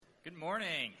Good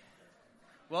morning.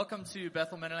 Welcome to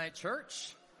Bethel Mennonite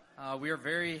Church. We are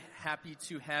very happy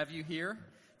to have you here.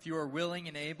 If you are willing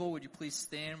and able, would you please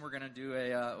stand? We're going to do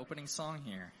a opening song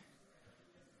here.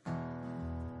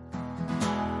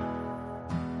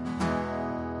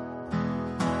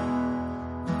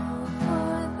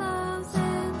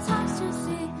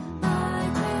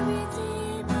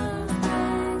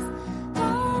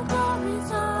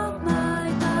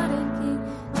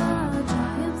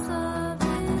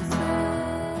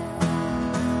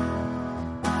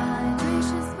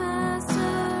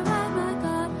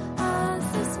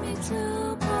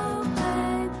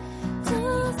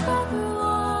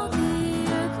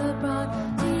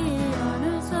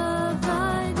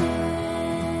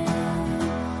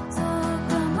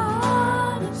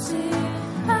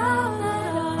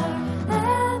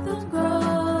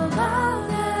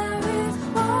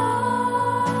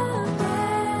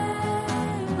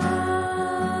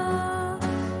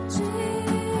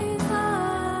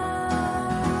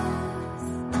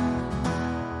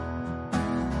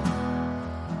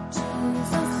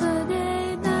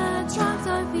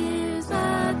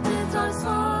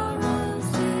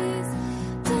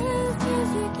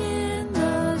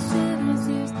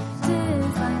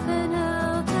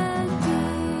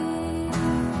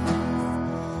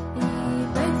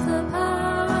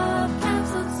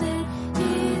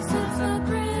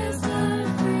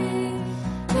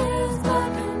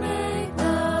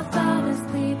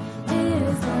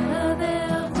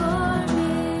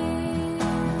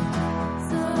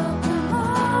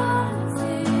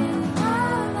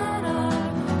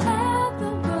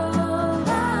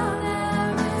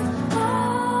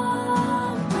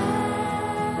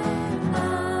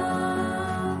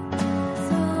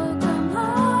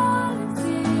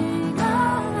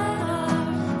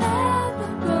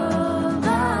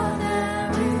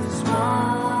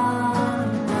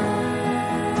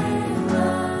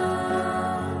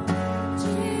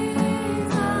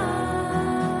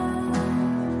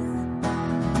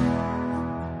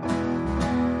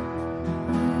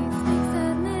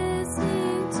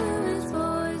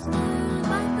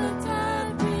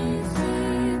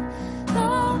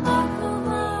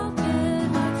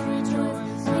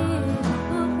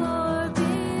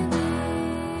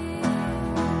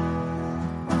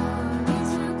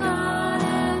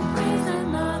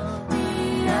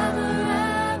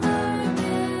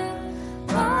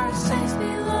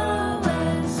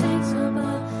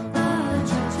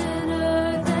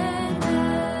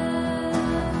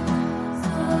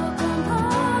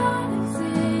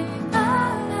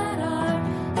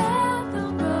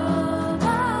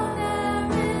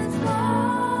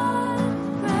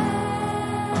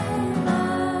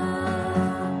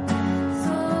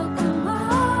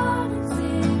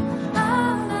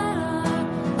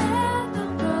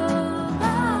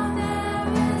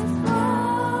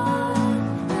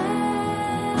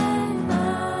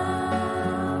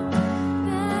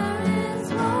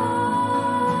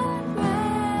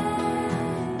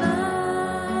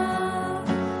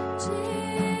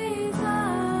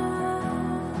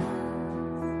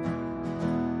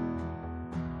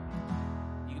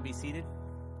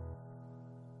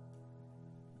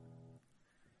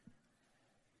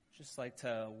 Just like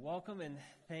to welcome and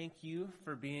thank you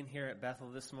for being here at Bethel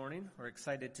this morning. We're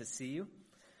excited to see you.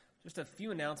 Just a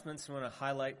few announcements we want to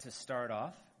highlight to start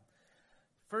off.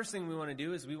 First thing we want to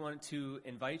do is we want to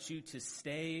invite you to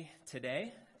stay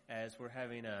today as we're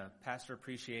having a pastor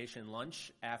appreciation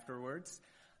lunch afterwards.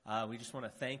 We just want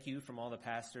to thank you from all the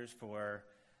pastors for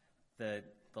the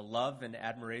love and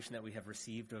admiration that we have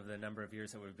received over the number of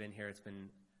years that we've been here. It's been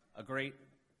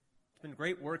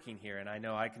great working here, and I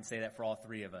know I can say that for all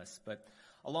three of us. But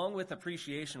along with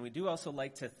appreciation, we do also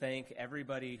like to thank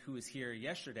everybody who was here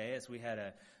yesterday, as we had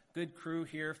a good crew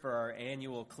here for our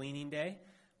annual cleaning day.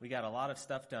 We got a lot of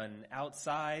stuff done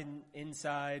outside,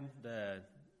 inside,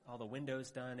 all the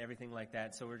windows done, everything like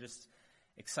that. So we're just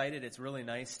excited. It's really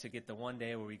nice to get the one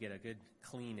day where we get a good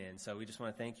clean in. So we just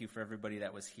want to thank you for everybody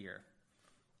that was here.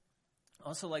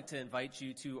 Also like to invite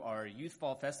you to our Youth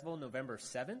Fall Festival, November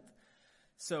 7th.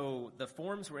 So the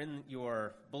forms were in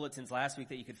your bulletins last week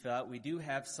that you could fill out. We do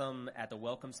have some at the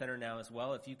Welcome Center now as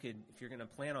well. If you're going to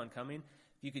plan on coming,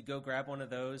 if you could go grab one of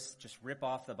those, just rip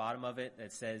off the bottom of it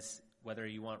that says whether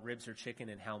you want ribs or chicken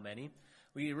and how many.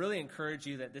 We really encourage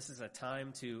you that this is a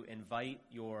time to invite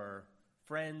your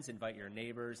friends, invite your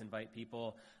neighbors, invite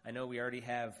people. I know we already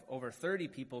have over 30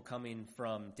 people coming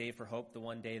from Day for Hope, the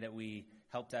one day that we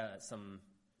helped out some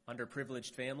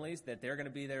underprivileged families, that they're going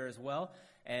to be there as well.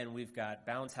 And we've got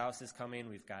bounce houses coming.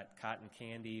 We've got cotton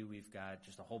candy. We've got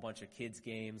just a whole bunch of kids'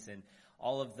 games. And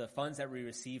all of the funds that we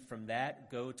receive from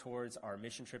that go towards our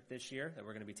mission trip this year that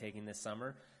we're going to be taking this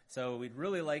summer. So we'd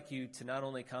really like you to not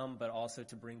only come, but also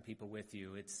to bring people with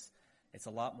you. It's a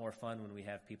lot more fun when we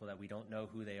have people that we don't know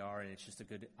who they are, and it's just a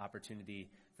good opportunity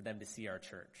for them to see our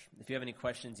church. If you have any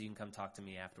questions, you can come talk to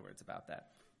me afterwards about that.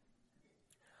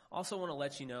 Also want to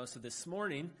let you know, so this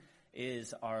morning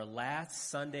is our last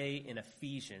Sunday in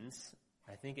Ephesians.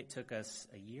 I think it took us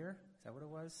a year. Is that what it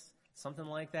was? Something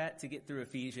like that to get through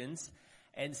Ephesians.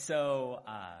 And so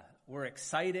we're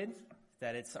excited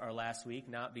that it's our last week,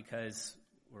 not because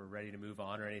we're ready to move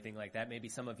on or anything like that. Maybe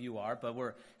some of you are, but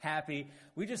we're happy.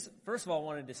 We just, first of all,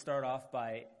 wanted to start off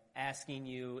by asking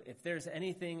you if there's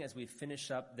anything as we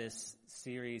finish up this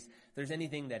series, if there's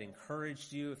anything that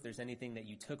encouraged you, if there's anything that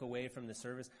you took away from the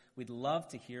service, we'd love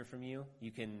to hear from you.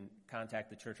 You can contact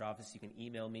the church office. You can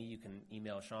email me. You can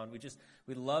email Shawn.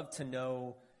 We'd love to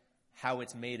know how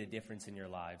it's made a difference in your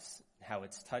lives, how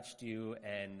it's touched you,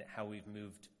 and how we've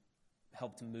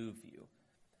helped move you.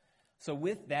 So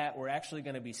with that, we're actually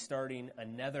going to be starting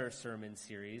another sermon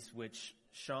series, which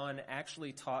Shawn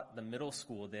actually taught the middle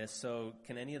school this. So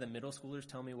can any of the middle schoolers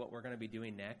tell me what we're going to be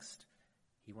doing next?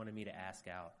 He wanted me to ask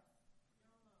out.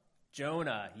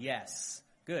 Jonah, yes.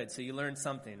 Good. So you learned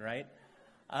something, right?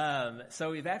 So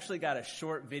we've actually got a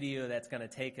short video that's going to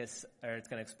take us, or it's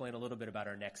going to explain a little bit about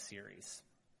our next series.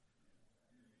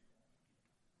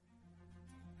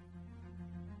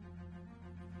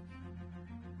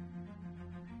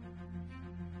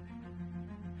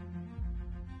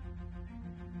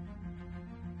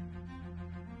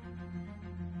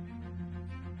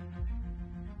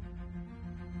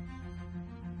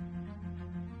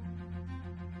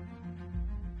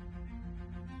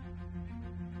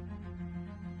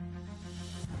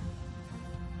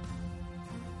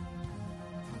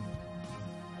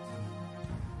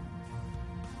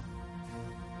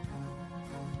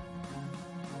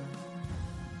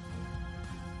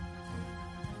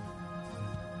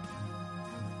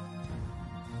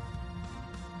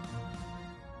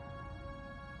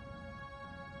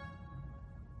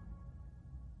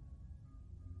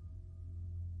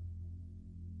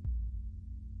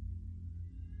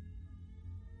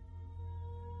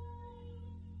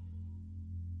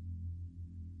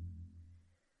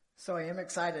 So I am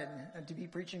excited to be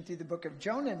preaching through the book of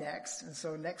Jonah next. And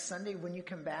so next Sunday when you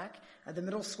come back, the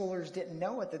middle schoolers didn't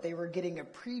know it, that they were getting a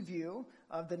preview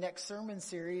of the next sermon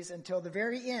series until the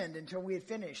very end, until we had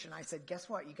finished. And I said, guess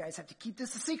what? You guys have to keep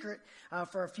this a secret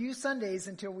for a few Sundays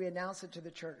until we announce it to the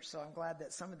church. So I'm glad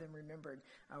that some of them remembered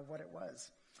what it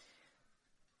was.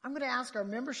 I'm going to ask our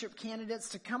membership candidates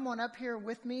to come on up here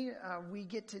with me. We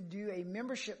get to do a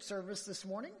membership service this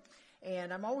morning.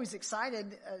 And I'm always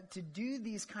excited to do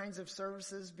these kinds of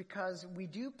services because we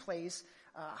do place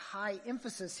high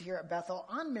emphasis here at Bethel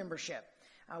on membership.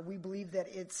 We believe that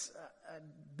it's a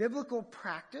biblical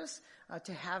practice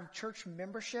to have church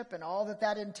membership and all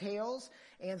that entails.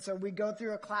 And so we go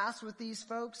through a class with these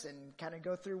folks and kind of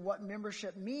go through what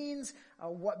membership means,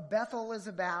 what Bethel is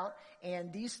about.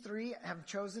 And these three have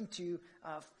chosen to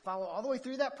follow all the way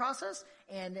through that process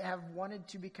and have wanted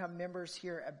to become members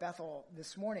here at Bethel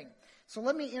this morning. So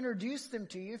let me introduce them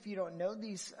to you if you don't know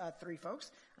these three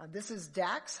folks. This is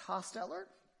Dax Hosteller.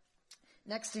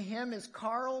 Next to him is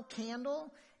Carl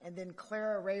Candle, and then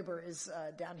Clara Raber is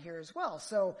down here as well.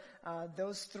 So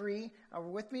those three are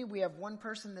with me. We have one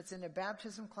person that's in a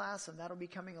baptism class, and that'll be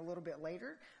coming a little bit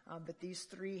later. But these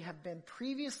three have been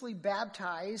previously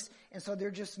baptized, and so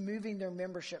they're just moving their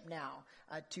membership now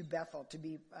to Bethel to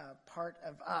be part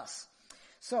of us.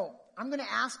 So I'm going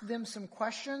to ask them some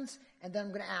questions, and then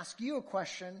I'm going to ask you a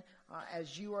question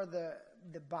as you are the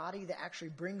body that actually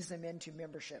brings them into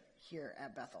membership here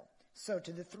at Bethel. So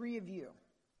to the three of you,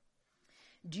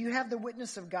 do you have the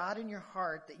witness of God in your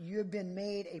heart that you have been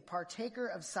made a partaker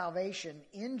of salvation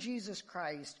in Jesus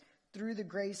Christ through the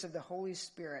grace of the Holy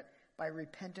Spirit by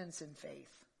repentance and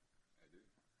faith?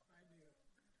 I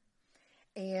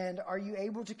do. And are you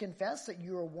able to confess that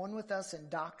you are one with us in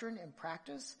doctrine and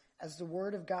practice as the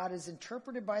Word of God is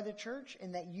interpreted by the church,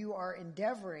 and that you are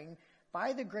endeavoring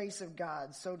by the grace of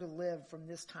God so to live from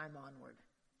this time onward?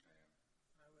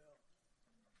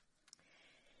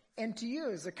 And to you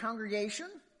as a congregation,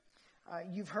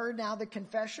 you've heard now the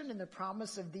confession and the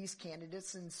promise of these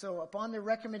candidates. And so upon the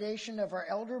recommendation of our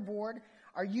elder board,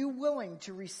 are you willing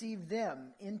to receive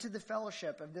them into the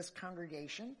fellowship of this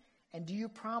congregation? And do you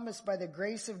promise by the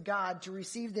grace of God to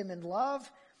receive them in love,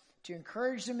 to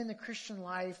encourage them in the Christian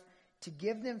life, to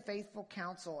give them faithful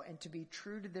counsel, and to be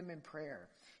true to them in prayer.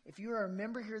 If you are a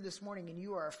member here this morning and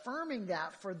you are affirming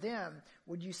that for them,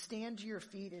 would you stand to your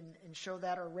feet and show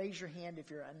that, or raise your hand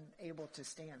if you're unable to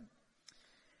stand?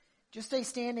 Just stay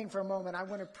standing for a moment. I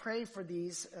want to pray for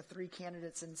these three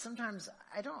candidates. And sometimes,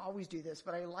 I don't always do this,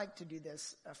 but I like to do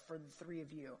this for the three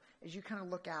of you. As you kind of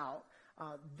look out,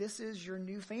 this is your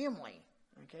new family.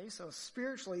 Okay, so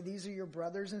spiritually, these are your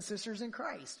brothers and sisters in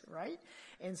Christ, right?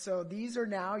 And so these are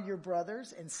now your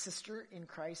brothers and sister in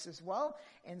Christ as well.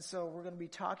 And so we're going to be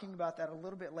talking about that a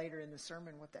little bit later in the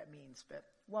sermon, what that means. But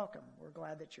welcome. We're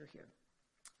glad that you're here.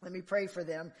 Let me pray for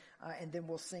them, and then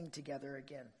we'll sing together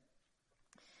again.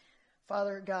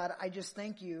 Father God, I just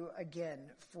thank you again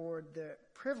for the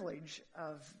privilege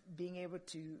of being able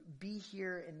to be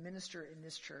here and minister in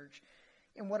this church.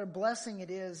 And what a blessing it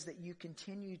is that you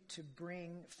continue to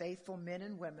bring faithful men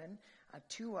and women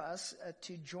to us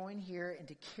to join here and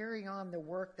to carry on the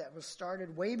work that was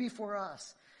started way before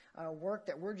us, work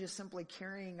that we're just simply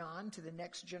carrying on to the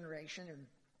next generation. And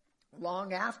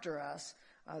long after us,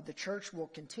 the church will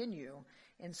continue.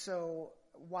 And so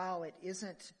while it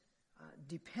isn't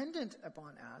dependent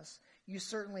upon us, you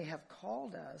certainly have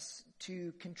called us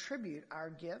to contribute our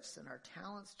gifts and our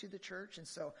talents to the church. And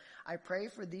so I pray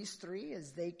for these three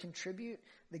as they contribute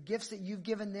the gifts that you've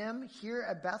given them here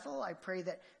at Bethel. I pray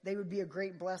that they would be a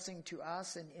great blessing to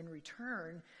us, and in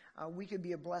return, we could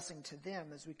be a blessing to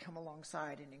them as we come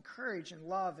alongside and encourage and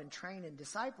love and train and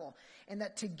disciple, and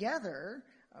that together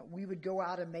we would go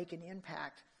out and make an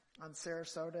impact on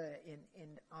Sarasota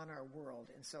and on our world.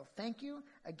 And so thank you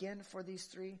again for these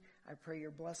three. I pray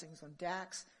your blessings on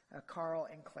Dax, Carl,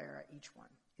 and Clara, each one.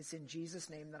 It's in Jesus'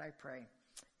 name that I pray.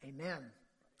 Amen.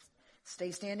 Stay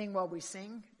standing while we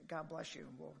sing. God bless you.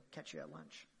 We'll catch you at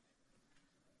lunch.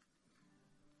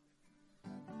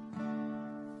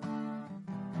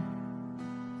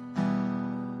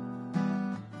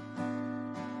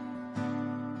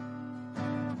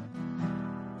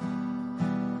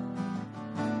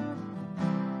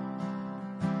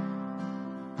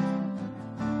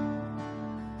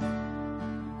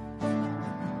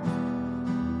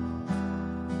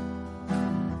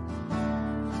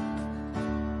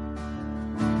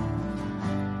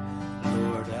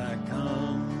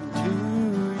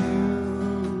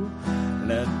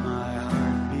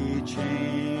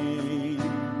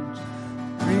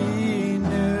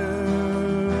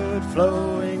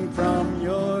 Flowing from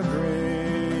your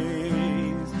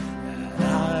grace that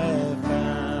I have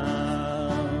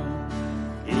found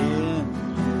in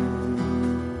you.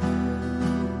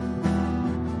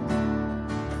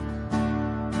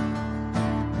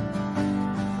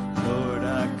 Lord,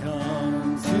 I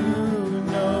come to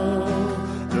know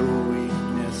the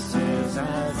weaknesses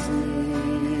I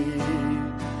see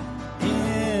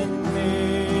in me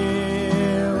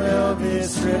will be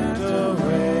stripped away.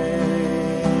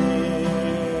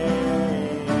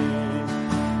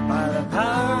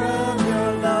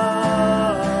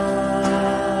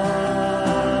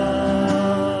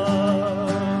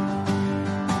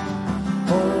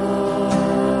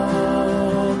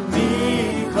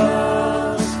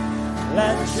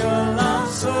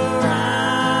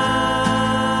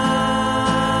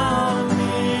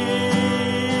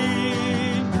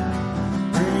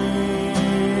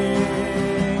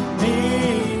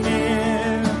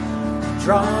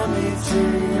 Draw me to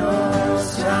your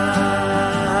side,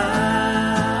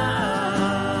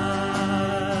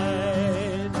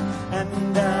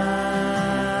 and as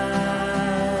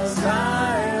I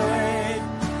wait,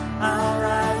 I'll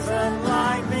rise up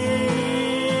like the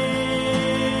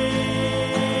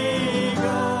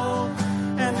eagle,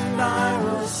 and I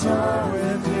will soar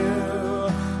with you.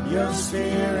 Your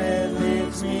spirit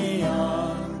leads me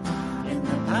on in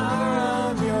the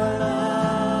power of your love.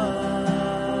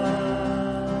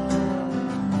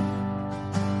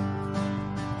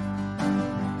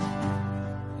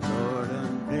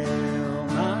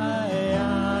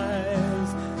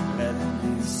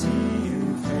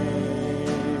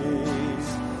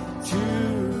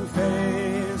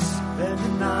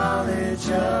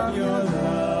 Of your love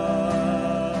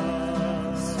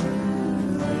to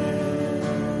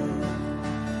live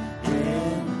in me.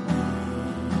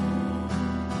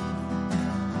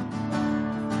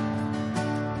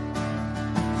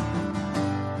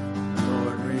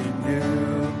 Lord,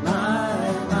 renew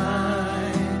my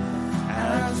mind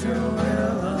as your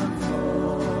will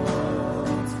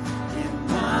unfolds in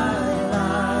my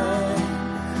life,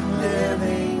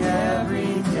 living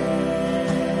every day.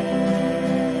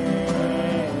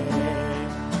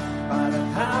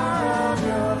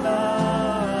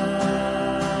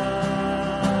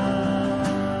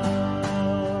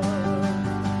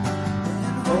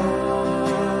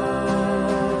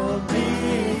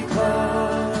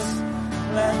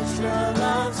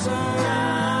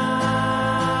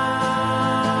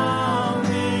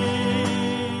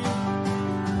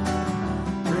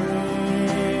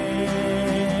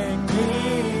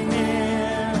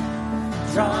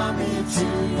 draw me to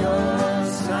your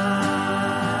side.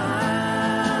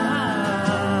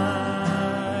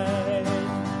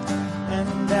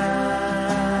 And as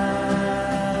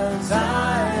I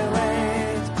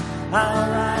wait,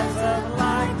 I'll rise up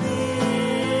like the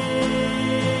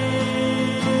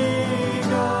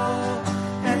eagle,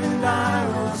 and I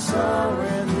will soar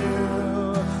with you.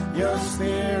 Your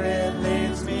spirit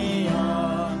leads me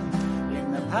on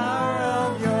in the power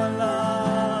of your love.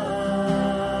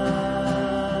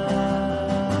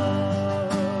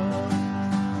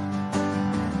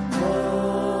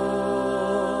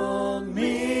 Hold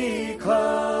me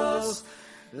close,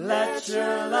 let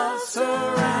your love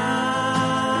surround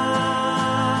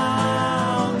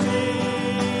me.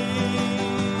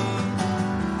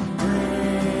 Bring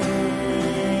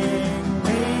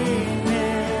me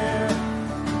near,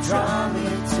 draw me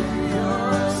to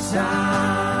your side.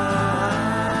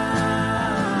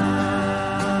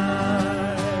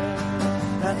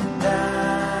 And as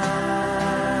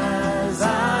I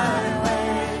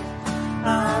wait,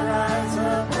 I'll rise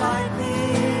up like the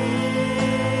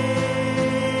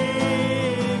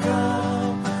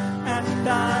eagle, and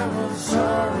I will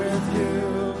soar with you.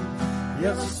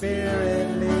 Your spirit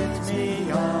leads me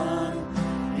on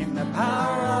in the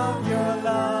power of your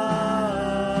love.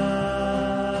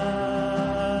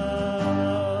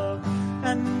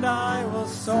 And I will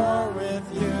soar with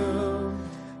you.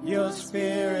 Your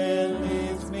spirit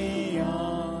leads me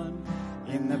on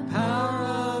in the power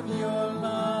of your love.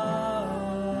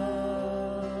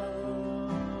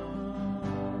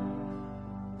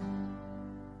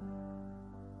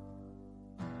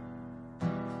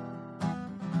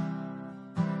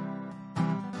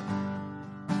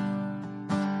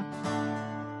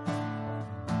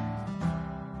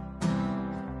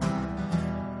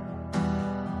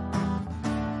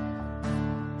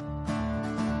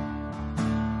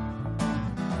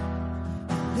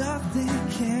 Nothing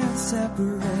can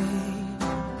separate,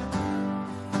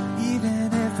 even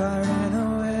if I ran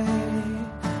away.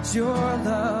 'Cause your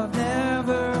love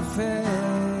never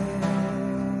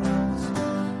fails.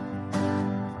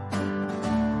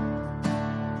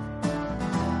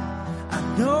 I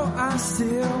know I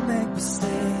still make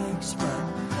mistakes, but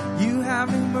you have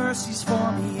new mercies for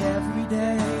me every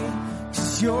day.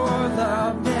 'Cause your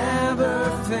love never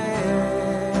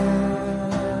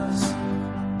fails.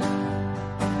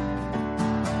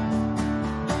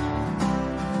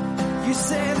 You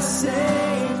stay the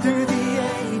same through the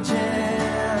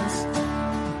ages.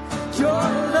 Your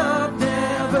love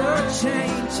never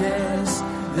changes.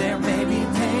 There may be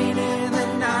pain in the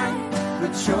night,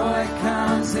 but joy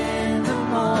comes in the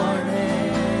morning.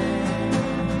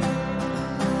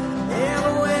 And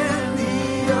when the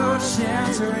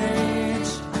oceans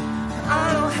rage, I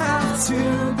don't have to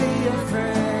be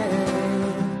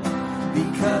afraid,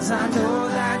 because I know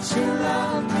that you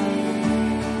love me.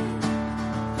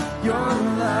 Your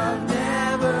love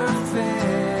never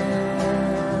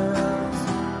fails.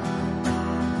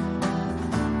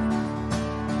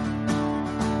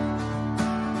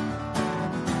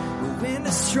 The wind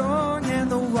is strong and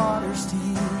the water's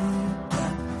deep.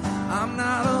 I'm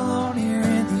not alone here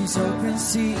in these open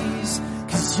seas,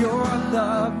 'cause your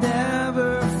love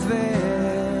never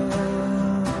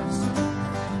fails.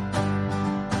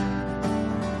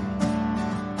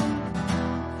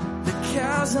 The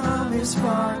chasm is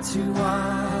far too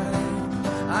wide.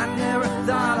 I never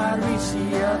thought I'd reach the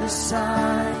other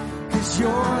side, 'cause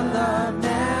your love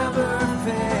never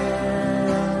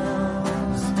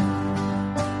fails.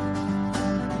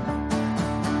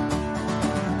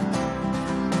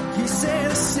 You stay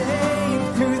the same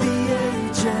through the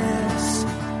ages,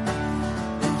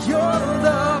 and your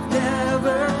love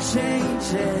never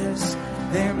changes.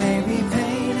 There may be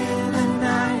pain in the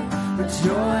night, but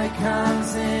joy comes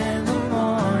in the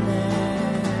morning.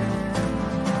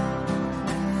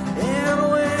 And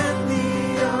when the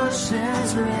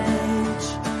oceans rage,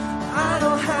 I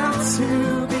don't have to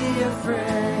be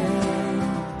afraid,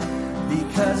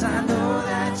 because I know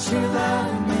that you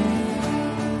love me.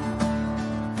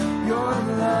 Your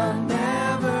love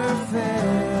never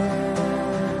fails.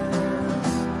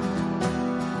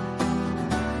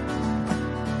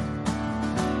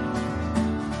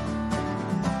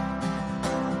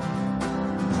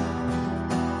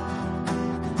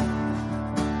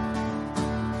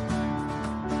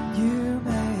 You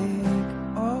make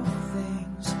all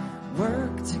things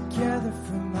work together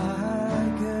for my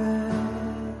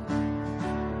good.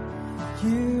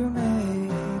 You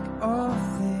make all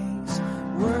things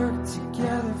work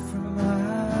together for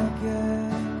my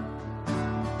good.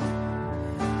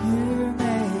 You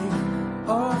make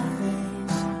all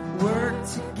things work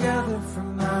together for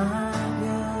my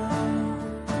good.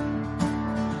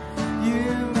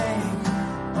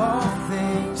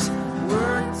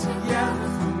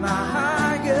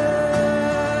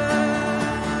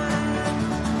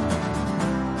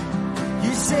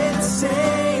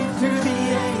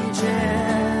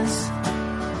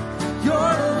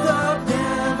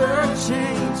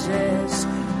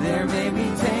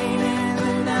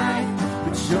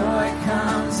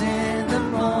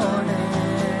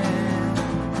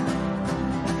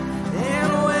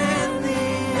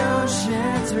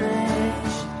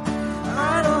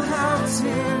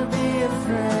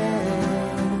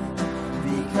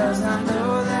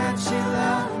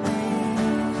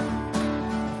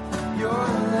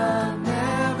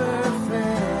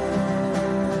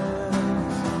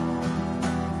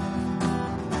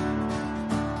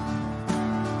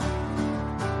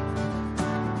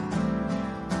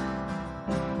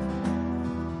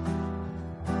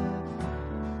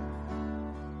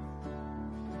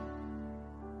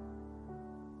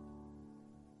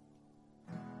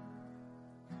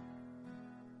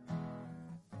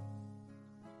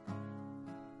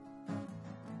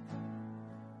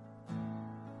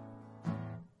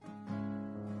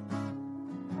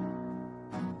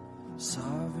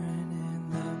 Sovereign in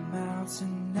the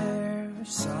mountain air,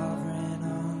 sovereign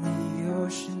on the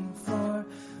ocean floor,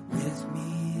 with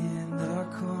me in the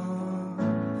calm,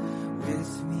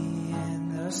 with me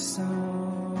in the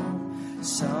storm,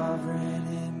 sovereign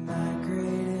in my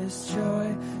greatest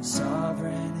joy,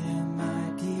 sovereign in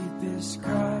my deepest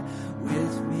cry,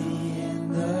 with me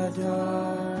in the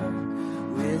dark,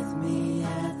 with me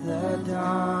at the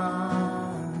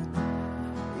dawn,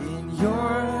 in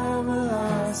your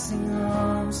everlasting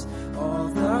arms, all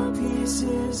the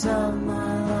pieces of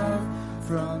my life,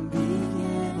 from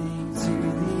beginning to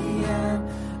the end,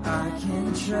 I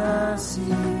can trust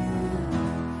you.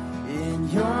 In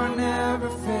your never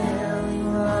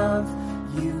failing love,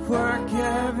 you work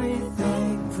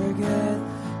everything for good.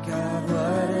 God,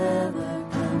 whatever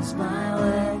comes my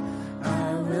way,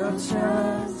 I will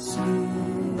trust you.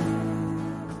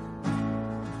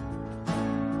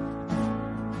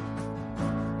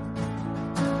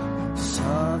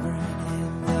 Sovereign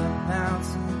in the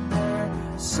mountain there,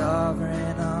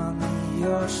 sovereign on the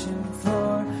ocean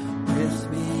floor, with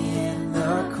me in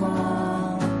the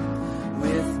calm,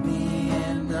 with me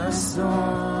in the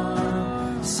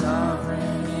storm,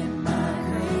 sovereign in my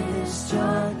greatest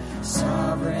joy,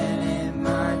 sovereign in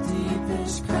my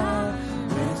deepest cry,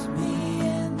 with me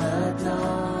in the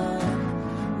dark,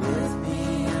 with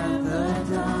me at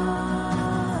the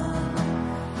dawn,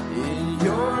 in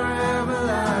your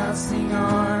everlasting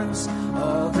arms,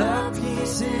 all the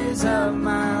pieces of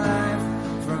my life,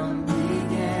 from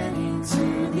beginning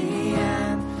to the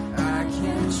end, I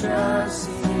can trust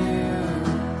you.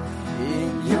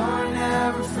 In your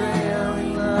never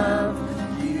failing love,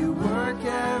 you work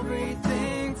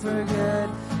everything for good.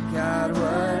 God,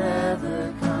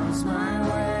 whatever comes my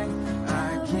way,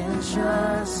 I can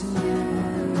trust you.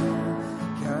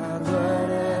 God,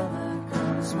 whatever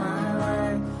comes my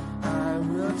way, I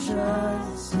will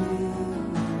trust you.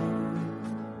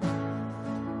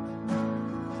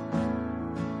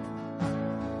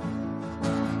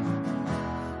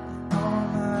 All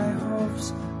my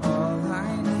hopes, all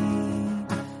I need,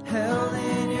 held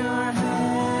in your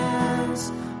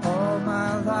hands. All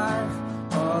my life,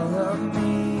 all of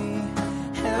me,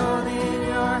 held in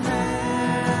your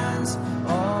hands.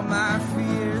 All my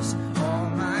fears, all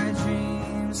my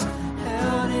dreams,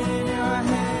 held in your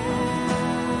hands.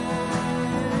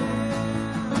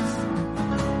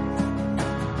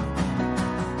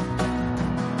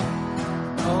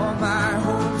 All my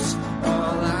hopes,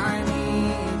 all I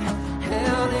need,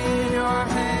 held in your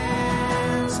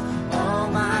hands. All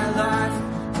my life,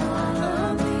 all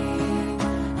of me,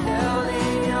 held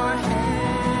in your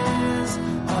hands.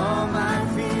 All my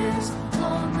fears,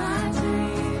 all my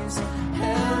dreams,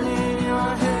 held in your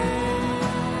hands.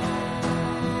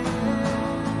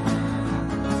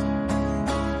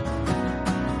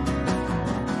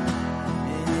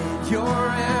 In your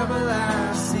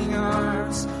everlasting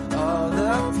arms, all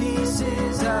the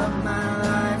pieces of my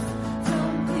life,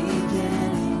 from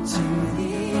beginning to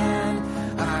the end,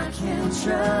 I can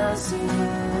trust you.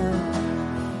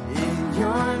 In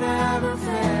your never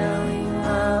failing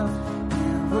love,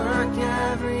 you work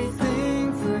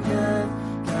everything for good.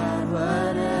 God,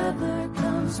 whatever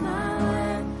comes my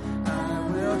way, I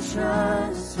will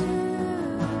trust you.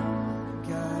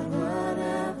 God,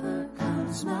 whatever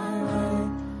comes my way,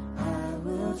 I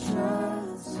will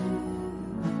trust you.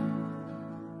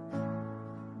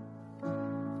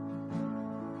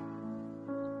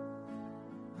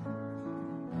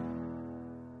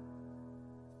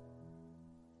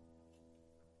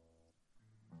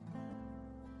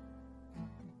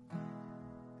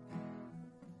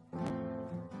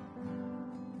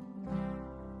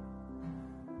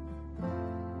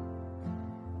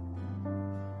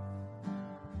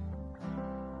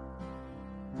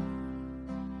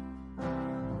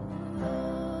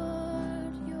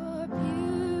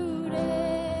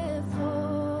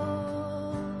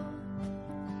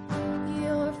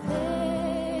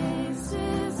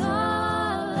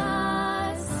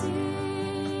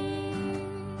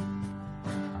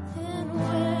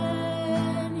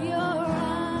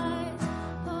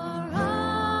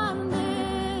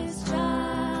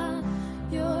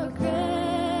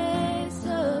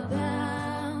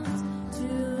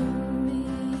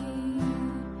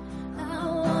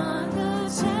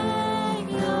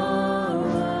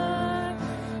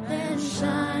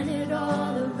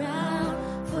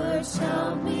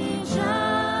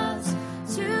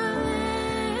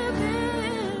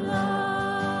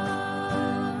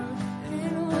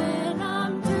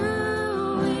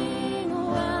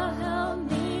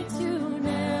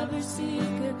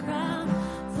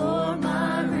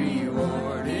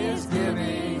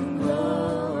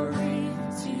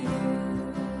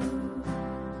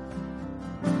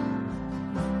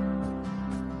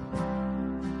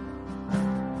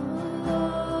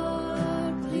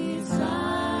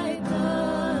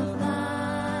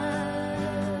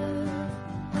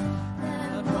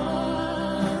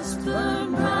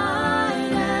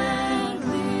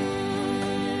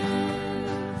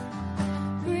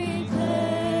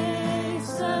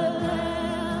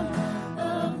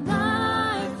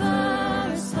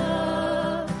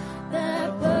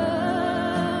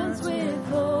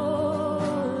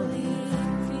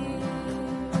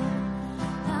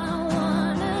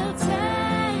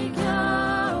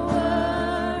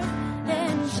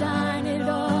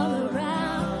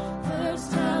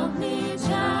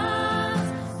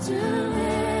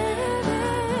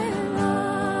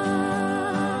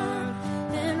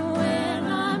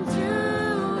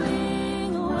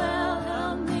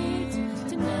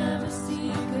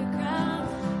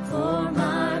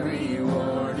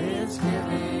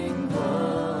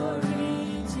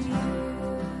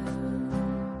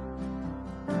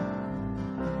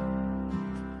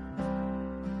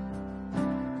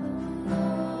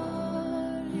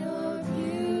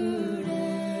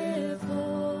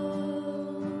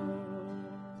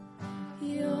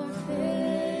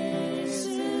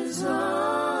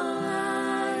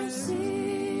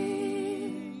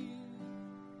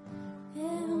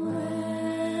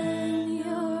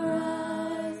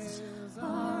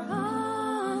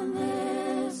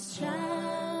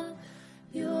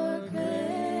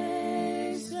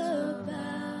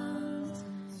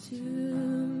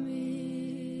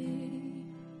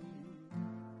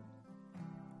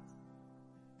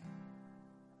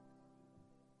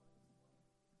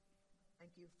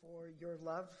 thank you for your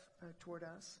love toward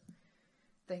us.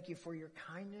 Thank you for your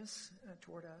kindness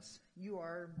toward us. You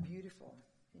are beautiful,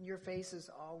 and your face is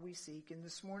all we seek. And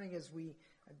this morning, as we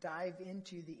dive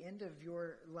into the end of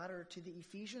your letter to the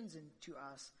Ephesians and to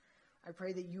us, I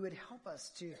pray that you would help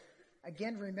us to,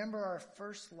 again, remember our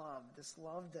first love, this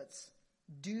love that's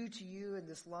due to you and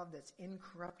this love that's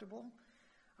incorruptible,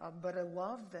 but a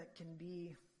love that can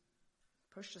be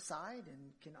pushed aside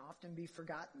and can often be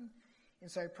forgotten. And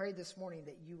so I pray this morning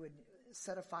that you would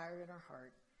set a fire in our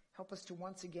heart. Help us to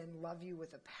once again love you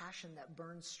with a passion that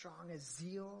burns strong, a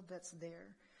zeal that's there,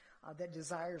 that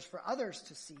desires for others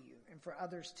to see you and for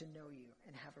others to know you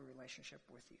and have a relationship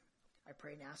with you. I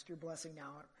pray and ask your blessing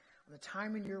now on the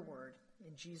time in your word.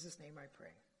 In Jesus' name I pray.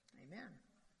 Amen.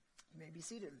 You may be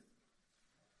seated.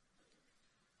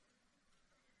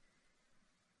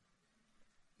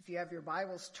 If you have your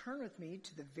Bibles, turn with me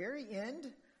to the very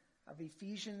end of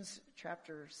Ephesians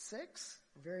chapter 6,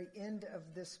 the very end of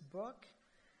this book.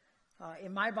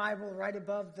 In my Bible, right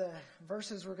above the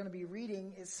verses we're going to be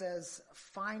reading, it says,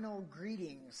 final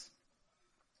greetings.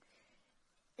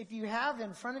 If you have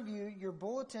in front of you your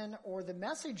bulletin or the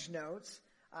message notes,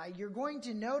 you're going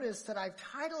to notice that I've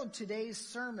titled today's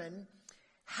sermon,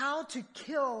 How to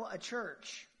Kill a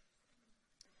Church.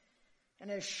 And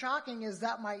as shocking as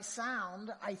that might sound,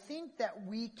 I think that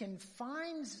we can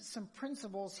find some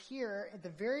principles here at the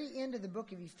very end of the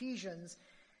book of Ephesians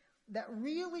that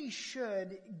really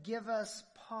should give us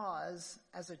pause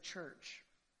as a church.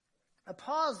 A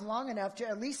pause long enough to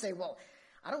at least say, well,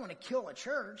 I don't want to kill a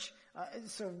church,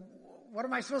 so what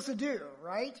am I supposed to do,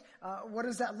 right? What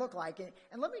does that look like?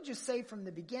 And let me just say from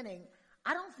the beginning,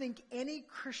 I don't think any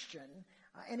Christian,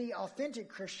 any authentic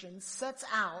Christian sets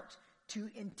out to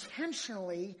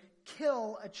intentionally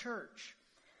kill a church.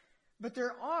 But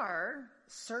there are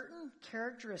certain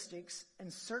characteristics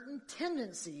and certain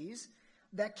tendencies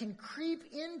that can creep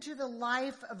into the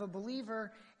life of a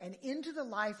believer and into the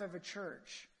life of a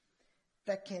church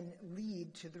that can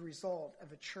lead to the result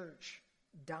of a church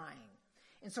dying.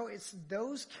 And so it's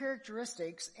those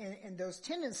characteristics and those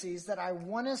tendencies that I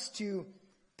want us to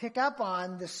pick up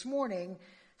on this morning,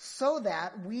 so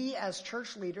that we as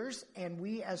church leaders and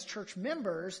we as church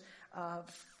members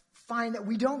find that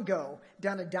we don't go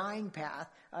down a dying path,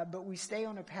 but we stay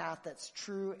on a path that's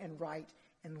true and right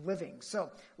and living. So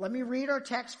let me read our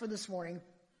text for this morning,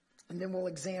 and then we'll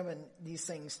examine these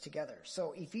things together.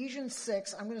 So Ephesians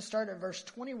 6, I'm going to start at verse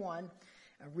 21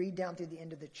 and read down through the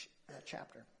end of the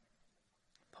chapter.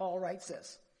 Paul writes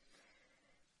this: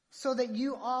 so that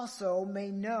you also may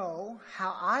know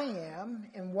how I am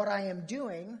and what I am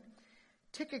doing,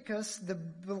 Tychicus, the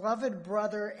beloved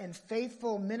brother and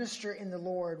faithful minister in the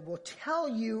Lord, will tell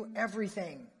you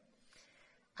everything.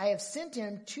 I have sent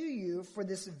him to you for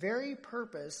this very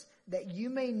purpose, that you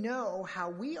may know how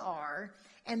we are,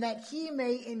 and that he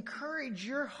may encourage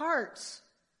your hearts.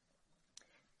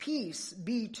 Peace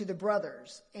be to the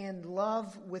brothers, and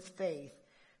love with faith,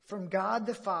 from God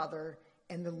the Father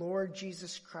and the Lord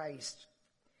Jesus Christ.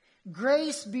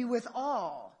 Grace be with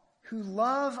all who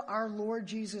love our Lord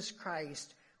Jesus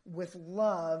Christ with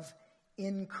love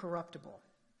incorruptible.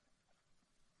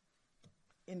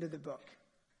 End of the book.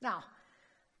 Now,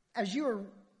 as you were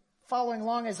following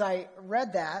along as I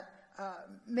read that,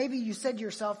 maybe you said to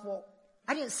yourself, well,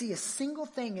 I didn't see a single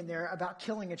thing in there about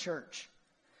killing a church.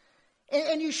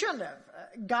 And you shouldn't have.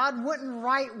 God wouldn't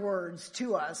write words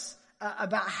to us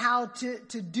about how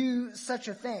to do such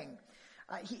a thing.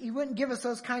 He wouldn't give us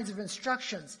those kinds of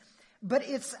instructions. But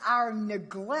it's our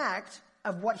neglect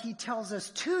of what he tells us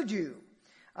to do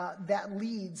that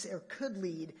leads or could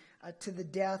lead to the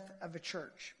death of a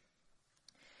church.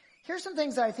 Here's some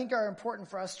things that I think are important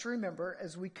for us to remember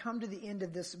as we come to the end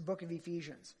of this book of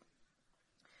Ephesians.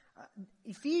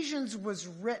 Ephesians was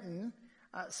written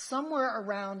somewhere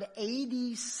around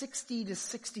AD 60 to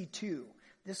 62.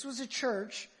 This was a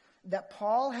church that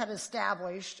Paul had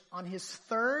established on his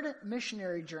third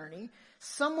missionary journey,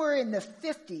 somewhere in the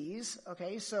 50s.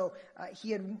 Okay, so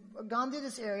he had gone to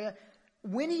this area.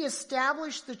 When he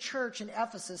established the church in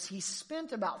Ephesus, he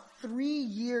spent about 3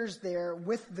 years there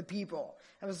with the people.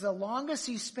 It was the longest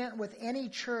he spent with any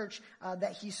church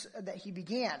that he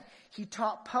began. He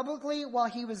taught publicly while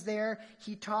he was there.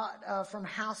 He taught from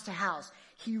house to house.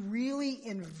 He really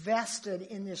invested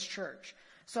in this church.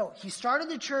 So he started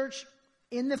the church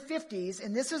in the 50s,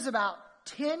 and this is about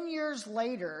 10 years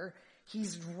later.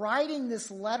 He's writing this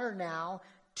letter now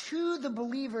to the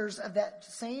believers of that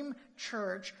same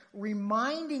church,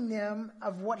 reminding them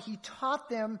of what he taught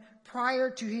them prior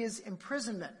to his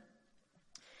imprisonment.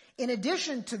 In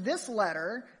addition to this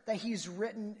letter that he's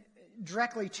written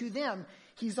directly to them,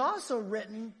 He's also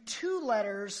written 2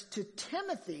 letters to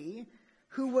Timothy,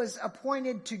 who was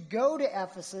appointed to go to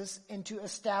Ephesus and to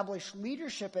establish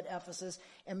leadership at Ephesus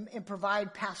and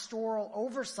provide pastoral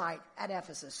oversight at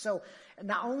Ephesus. So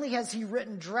not only has he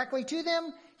written directly to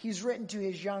them, he's written to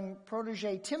his young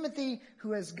protege Timothy,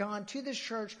 who has gone to this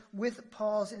church with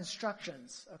Paul's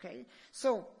instructions. Okay,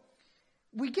 so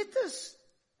we get this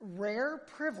rare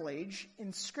privilege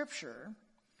in Scripture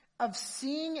of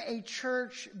seeing a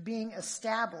church being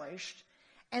established,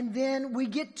 and then we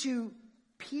get to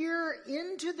peer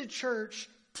into the church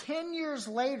 10 years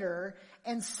later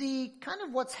and see kind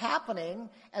of what's happening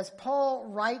as Paul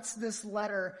writes this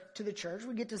letter to the church.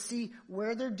 We get to see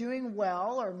where they're doing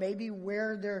well or maybe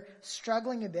where they're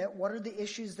struggling a bit. What are the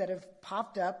issues that have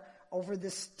popped up over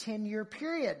this 10-year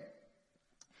period?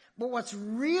 But what's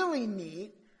really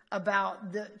neat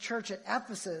about the church at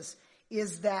Ephesus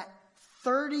is that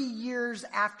 30 years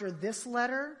after this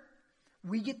letter,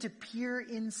 we get to peer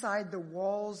inside the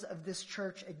walls of this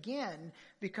church again,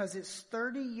 because it's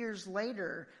 30 years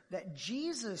later that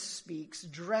Jesus speaks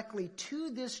directly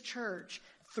to this church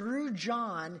through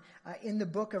John in the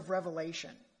book of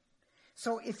Revelation.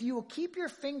 So if you will keep your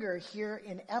finger here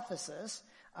in Ephesus,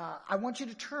 I want you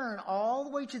to turn all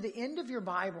the way to the end of your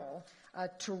Bible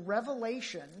to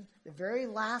Revelation, the very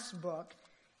last book,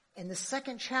 in the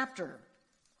 2nd chapter.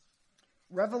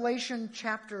 Revelation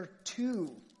chapter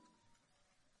 2.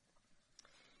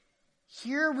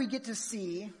 Here we get to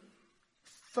see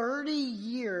 30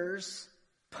 years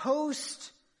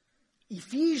post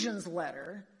Ephesians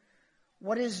letter,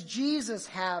 what does Jesus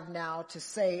have now to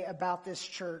say about this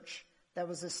church that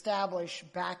was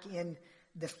established back in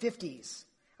the 50s?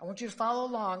 I want you to follow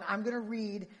along. I'm going to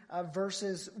read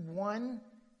verses 1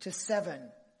 to 7.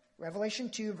 Revelation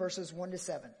 2, verses 1 to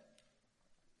 7.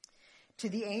 To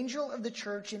the angel of the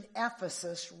church in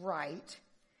Ephesus write,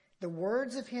 the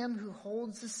words of him who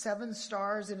holds the 7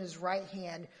 stars in his right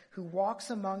hand, who walks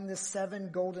among the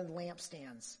 7 golden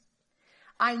lampstands.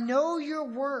 I know your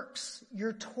works,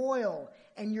 your toil,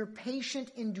 and your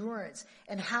patient endurance,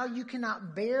 and how you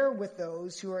cannot bear with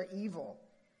those who are evil,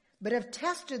 but have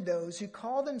tested those who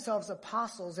call themselves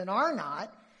apostles and are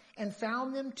not, and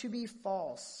found them to be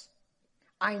false.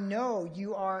 I know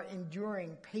you are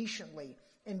enduring patiently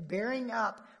and bearing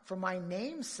up for my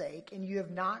name's sake, and you have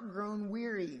not grown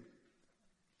weary.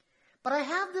 But I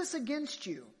have this against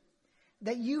you,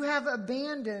 that you have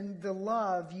abandoned the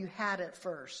love you had at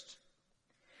first.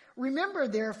 Remember,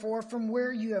 therefore, from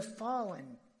where you have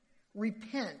fallen.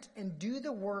 Repent and do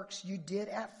the works you did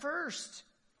at first.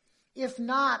 If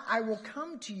not, I will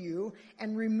come to you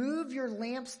and remove your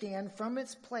lampstand from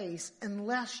its place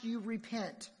unless you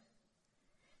repent.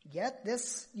 Yet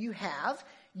this you have.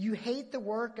 You hate the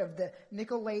work of the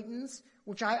Nicolaitans,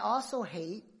 which I also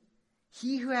hate.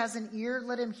 He who has an ear,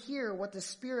 let him hear what the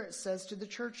Spirit says to the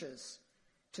churches.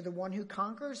 To the one who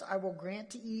conquers, I will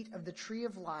grant to eat of the tree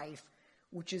of life,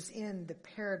 which is in the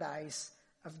paradise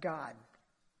of God.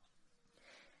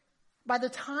 By the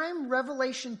time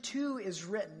Revelation 2 is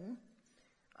written,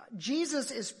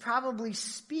 Jesus is probably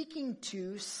speaking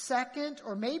to 2nd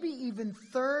or maybe even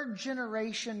 3rd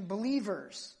generation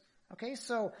believers. Okay,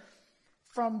 so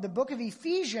from the book of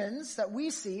Ephesians that we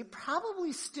see,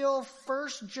 probably still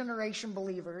 1st generation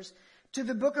believers, to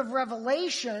the book of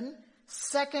Revelation,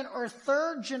 2nd or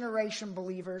 3rd generation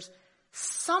believers,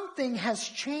 something has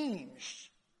changed.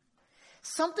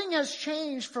 Something has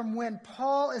changed from when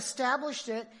Paul established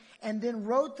it and then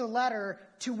wrote the letter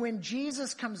to when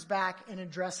Jesus comes back and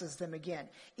addresses them again.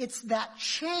 It's that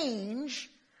change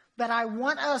that I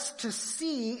want us to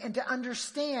see and to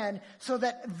understand so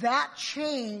that that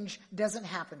change doesn't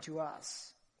happen to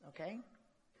us. Okay?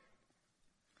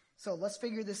 So let's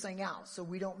figure this thing out so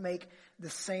we don't make the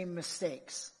same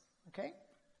mistakes. Okay?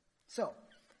 So,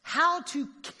 how to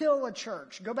kill a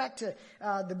church. Go back to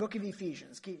the book of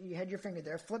Ephesians. You had your finger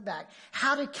there. Flip back.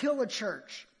 How to kill a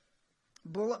church.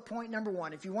 Bullet point number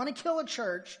 1. If you want to kill a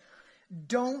church,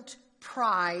 don't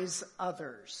prize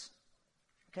others.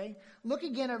 Okay? Look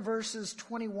again at verses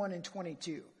 21 and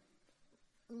 22.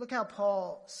 Look how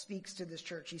Paul speaks to this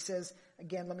church. He says,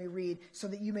 again, let me read, so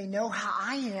that you may know how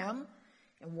I am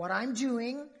and what I'm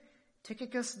doing.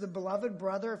 Tychicus, the beloved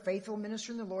brother, a faithful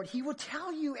minister in the Lord, he will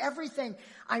tell you everything.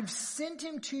 I've sent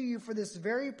him to you for this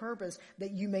very purpose,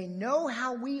 that you may know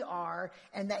how we are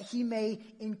and that he may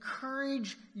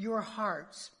encourage your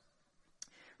hearts.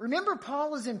 Remember,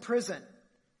 Paul is in prison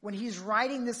when he's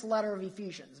writing this letter of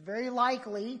Ephesians. Very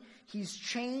likely, he's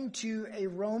chained to a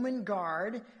Roman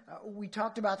guard. We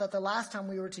talked about that the last time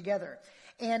we were together.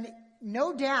 And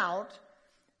no doubt,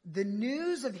 the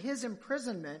news of his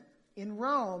imprisonment in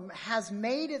Rome has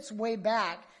made its way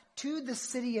back to the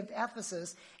city of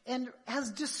Ephesus and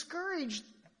has discouraged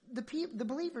the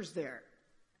believers there.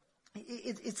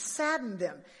 It saddened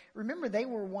them. Remember, they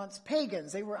were once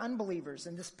pagans. They were unbelievers.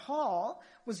 And this Paul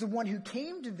was the one who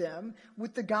came to them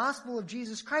with the gospel of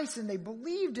Jesus Christ. And they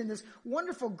believed in this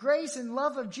wonderful grace and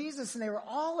love of Jesus. And they were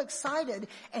all excited.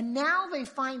 And now they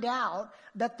find out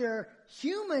that their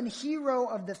human hero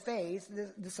of the faith,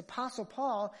 this apostle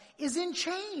Paul, is in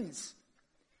chains.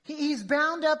 He's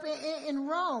bound up in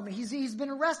Rome. He's been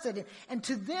arrested. And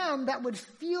to them, that would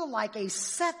feel like a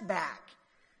setback.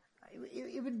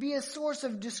 It would be a source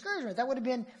of discouragement. That would have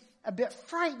been a bit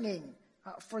frightening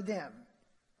for them.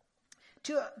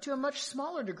 To a much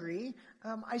smaller degree,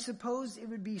 I suppose it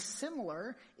would be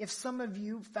similar if some of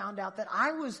you found out that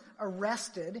I was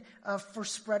arrested for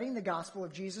spreading the gospel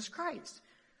of Jesus Christ.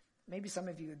 Maybe some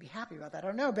of you would be happy about that. I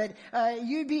don't know. But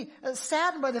you'd be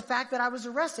saddened by the fact that I was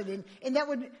arrested. And that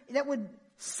would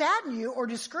sadden you or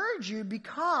discourage you,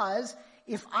 because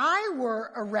if I were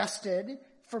arrested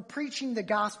for preaching the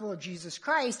gospel of Jesus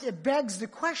Christ, it begs the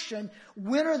question,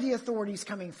 when are the authorities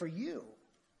coming for you?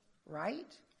 Right?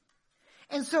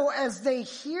 And so as they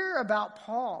hear about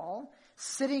Paul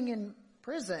sitting in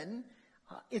prison,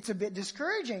 it's a bit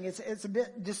discouraging. It's a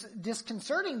bit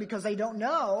disconcerting, because they don't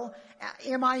know,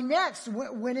 am I next?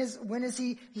 When is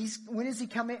he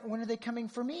coming? When are they coming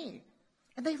for me?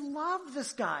 And they love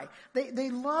this guy.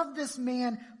 They love this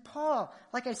man, Paul.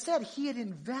 Like I said, he had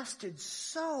invested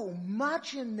so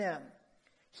much in them.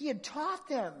 He had taught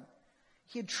them.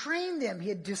 He had trained them. He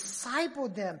had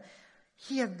discipled them.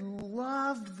 He had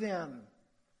loved them.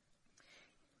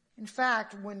 In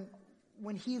fact,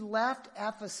 when he left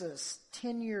Ephesus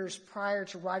 10 years prior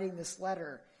to writing this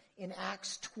letter, in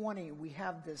Acts 20, we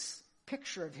have this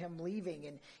picture of him leaving,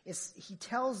 and he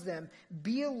tells them,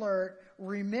 be alert,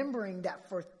 remembering that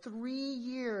for 3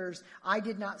 years I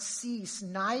did not cease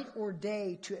night or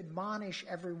day to admonish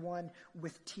everyone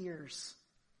with tears.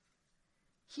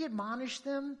 He admonished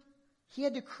them, he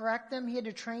had to correct them, he had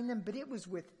to train them, but it was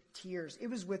with tears. It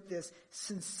was with this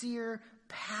sincere,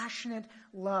 passionate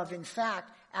love. In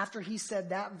fact, after he said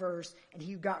that verse and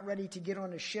he got ready to get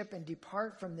on a ship and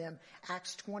depart from them,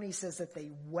 Acts 20 says that they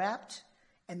wept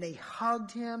and they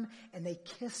hugged him and they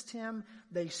kissed him.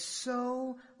 They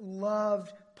so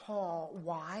loved Paul.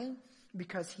 Why?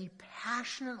 Because he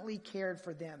passionately cared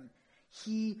for them.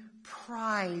 He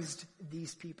prized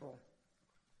these people.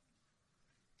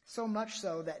 So much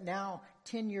so that now,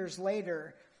 10 years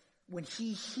later, when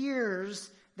he hears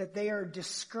that they are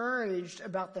discouraged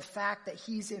about the fact that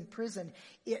he's in prison,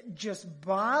 it just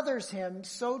bothers him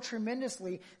so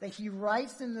tremendously that he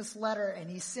writes in this letter, and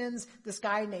he sends this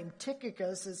guy named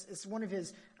Tychicus, is one of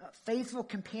his faithful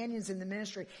companions in the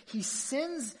ministry. He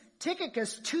sends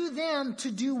Tychicus to them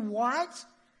to do what?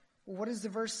 What does the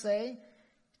verse say?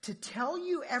 To tell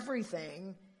you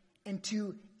everything and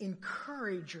to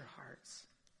encourage your hearts.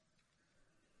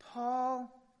 Paul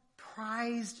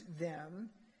prized them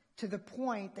to the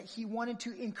point that he wanted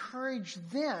to encourage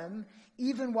them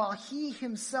even while he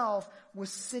himself was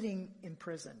sitting in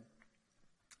prison.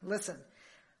 Listen,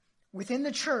 within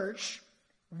the church,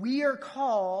 we are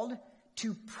called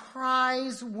to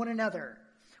prize one another.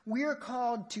 We are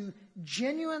called to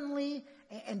genuinely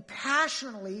and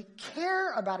passionately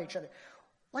care about each other.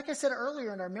 Like I said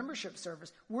earlier in our membership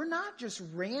service, we're not just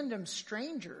random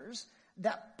strangers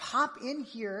that pop in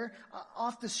here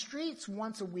off the streets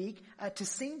once a week to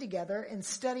sing together and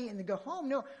study and to go home.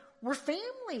 No, we're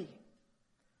family.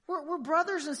 We're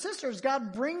brothers and sisters.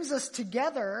 God brings us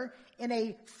together in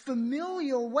a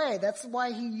familial way. That's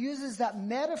why he uses that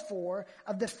metaphor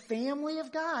of the family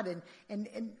of God.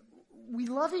 And we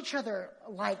love each other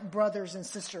like brothers and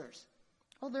sisters.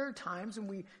 Well, there are times when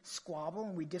we squabble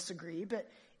and we disagree, but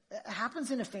it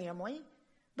happens in a family.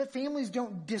 But families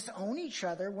don't disown each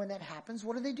other when that happens.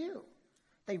 What do?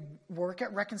 They work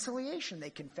at reconciliation. They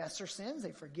confess their sins.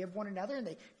 They forgive one another. And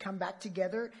they come back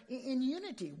together in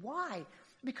unity. Why?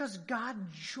 Because God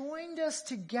joined us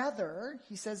together,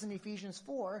 he says in Ephesians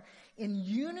 4, in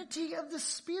unity of the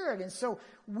Spirit. And so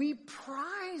we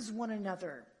prize one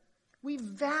another. We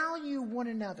value one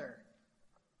another.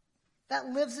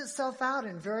 That lives itself out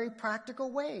in very practical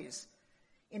ways.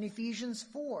 In Ephesians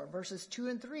 4, verses 2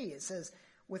 and 3, it says,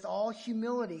 with all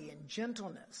humility and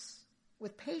gentleness,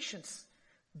 with patience,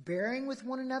 bearing with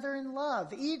one another in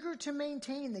love, eager to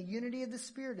maintain the unity of the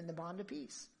Spirit in the bond of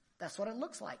peace. That's what it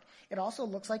looks like. It also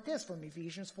looks like this from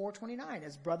Ephesians 4:29.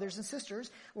 As brothers and sisters,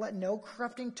 let no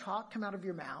corrupting talk come out of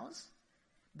your mouths,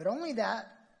 but only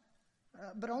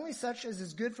such as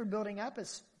is good for building up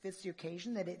as fits the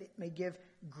occasion, that it may give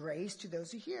grace to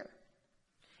those who hear.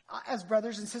 As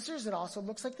brothers and sisters, it also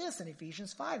looks like this in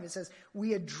Ephesians 5. It says,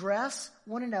 we address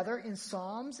one another in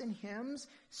psalms and hymns,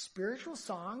 spiritual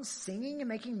songs, singing and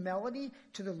making melody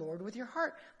to the Lord with your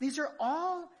heart. These are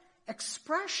all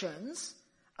expressions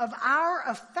of our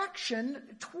affection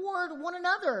toward one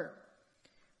another.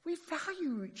 We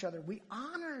value each other. We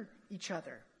honor each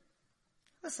other.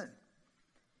 Listen,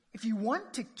 if you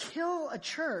want to kill a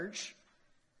church,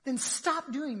 then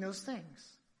stop doing those things.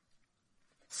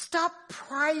 Stop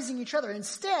prizing each other.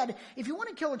 Instead, if you want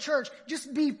to kill a church,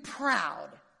 just be proud.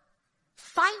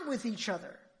 Fight with each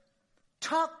other.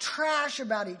 Talk trash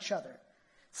about each other.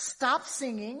 Stop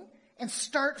singing and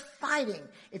start fighting.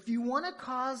 If you want to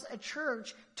cause a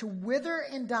church to wither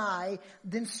and die,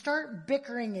 then start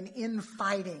bickering and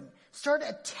infighting. Start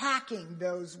attacking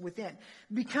those within.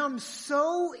 Become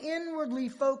so inwardly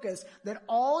focused that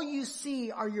all you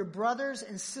see are your brothers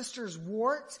and sisters'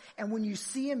 warts, and when you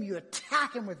see them, you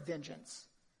attack them with vengeance.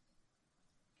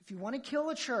 If you want to kill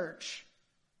a church,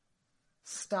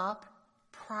 stop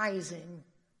prizing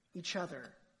each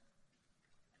other.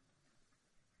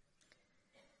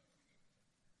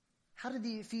 How did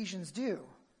the Ephesians do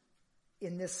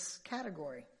in this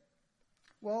category?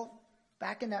 Well,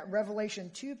 back in that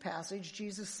Revelation 2 passage,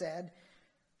 Jesus said,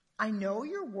 I know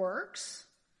your works,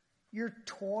 your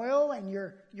toil, and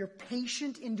your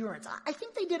patient endurance. I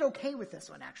think they did okay with this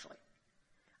one, actually.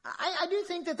 I do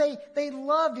think that they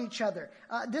loved each other.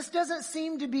 This doesn't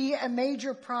seem to be a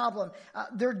major problem.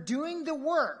 They're doing the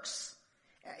works.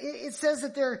 It says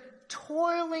that they're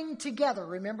toiling together.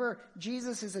 Remember,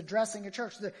 Jesus is addressing a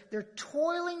church. They're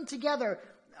toiling together.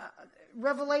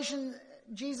 Revelation,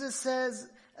 Jesus says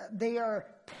they are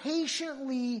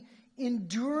patiently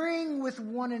enduring with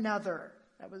one another.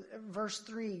 That was verse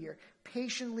 3. You're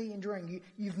patiently enduring.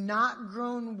 You've not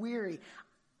grown weary.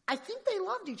 I think they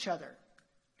loved each other.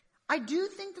 I do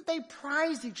think that they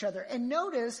prized each other. And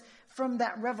notice from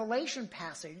that Revelation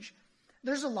passage,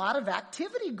 there's a lot of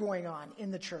activity going on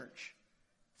in the church.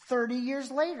 30 years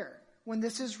later, when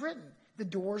this is written, the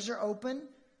doors are open,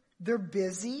 they're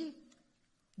busy,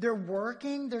 they're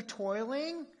working, they're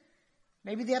toiling.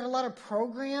 Maybe they had a lot of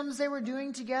programs they were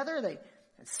doing together. They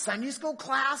had Sunday school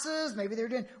classes, maybe they were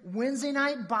doing Wednesday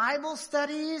night Bible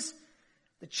studies.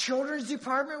 The children's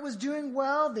department was doing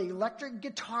well. The electric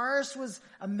guitarist was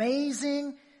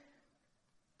amazing.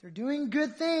 They're doing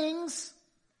good things.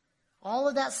 All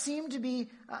of that seemed to be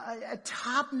a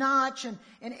top-notch,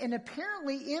 and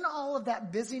apparently in all of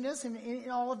that busyness and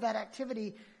in all of that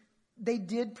activity, they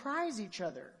did prize each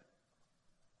other.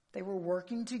 They were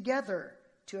working together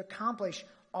to accomplish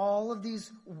all of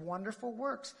these wonderful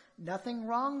works. Nothing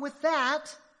wrong with that,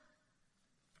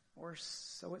 or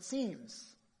so it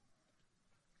seems.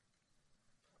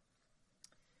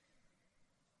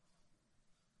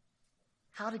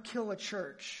 How to kill a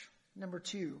church. Number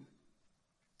 2.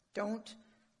 Don't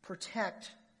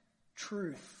protect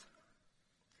truth.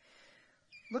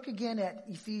 Look again at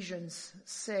Ephesians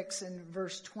 6 and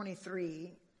verse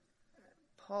 23.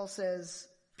 Paul says,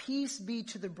 peace be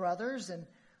to the brothers and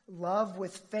love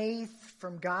with faith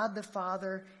from God the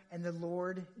Father and the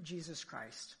Lord Jesus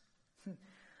Christ.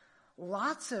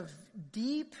 Lots of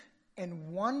deep and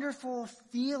wonderful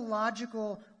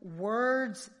theological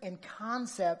words and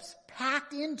concepts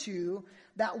packed into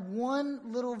that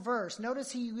one little verse.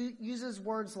 Notice he uses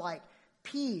words like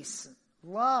peace,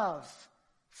 love,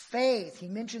 faith. He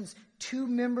mentions 2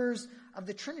 members of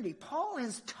the Trinity. Paul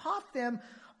has taught them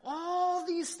all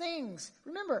these things.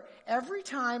 Remember, every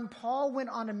time Paul went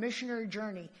on a missionary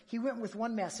journey, he went with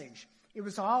one message. It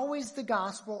was always the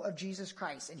gospel of Jesus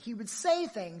Christ. And he would say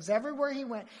things everywhere he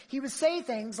went. He would say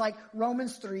things like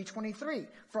Romans 3:23,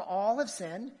 for all have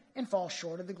sinned and fall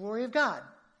short of the glory of God.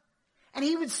 And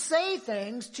he would say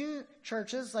things to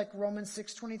churches like Romans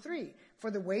 6:23,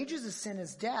 for the wages of sin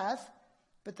is death,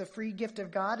 but the free gift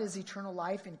of God is eternal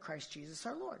life in Christ Jesus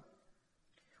our Lord.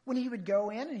 When he would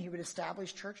go in and he would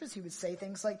establish churches, he would say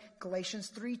things like Galatians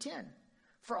 3:10,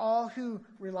 for all who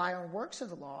rely on works of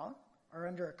the law are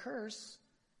under a curse,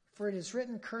 for it is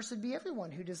written, cursed be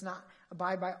everyone who does not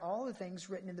abide by all the things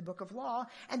written in the book of law.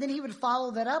 And then he would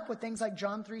follow that up with things like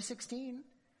John 3:16,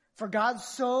 for God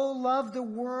so loved the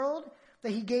world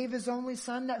that he gave his only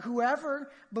son, that whoever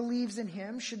believes in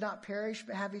him should not perish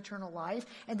but have eternal life.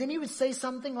 And then he would say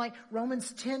something like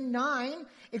Romans 10:9,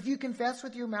 if you confess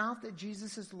with your mouth that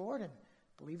Jesus is Lord and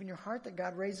believe in your heart that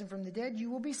God raised him from the dead,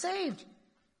 you will be saved.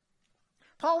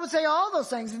 Paul would say all those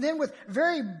things, and then with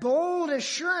very bold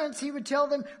assurance, he would tell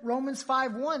them Romans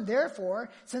 5:1,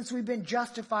 therefore, since we've been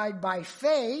justified by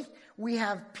faith, we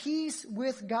have peace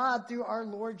with God through our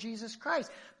Lord Jesus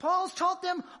Christ. Paul's taught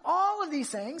them all of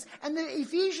these things, and the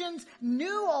Ephesians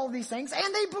knew all of these things,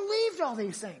 and they believed all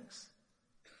these things.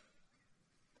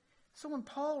 So when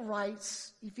Paul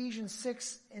writes Ephesians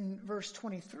 6 in verse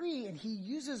 23, and he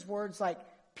uses words like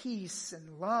peace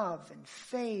and love and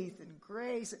faith and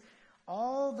grace,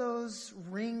 all those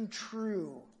ring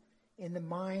true in the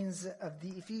minds of the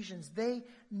Ephesians. They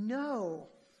know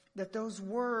that those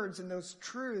words and those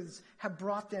truths have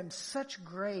brought them such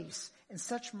grace and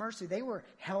such mercy. They were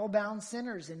hell-bound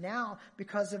sinners, and now,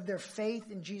 because of their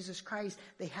faith in Jesus Christ,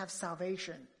 they have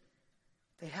salvation.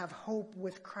 They have hope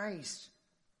with Christ.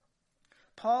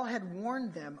 Paul had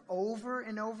warned them over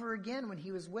and over again when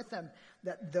he was with them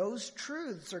that those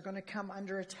truths are going to come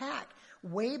under attack.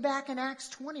 Way back in Acts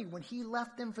 20, when he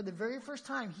left them for the very first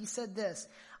time, he said this,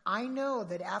 I know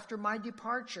that after my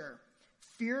departure,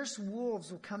 fierce wolves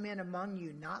will come in among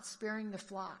you, not sparing the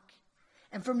flock.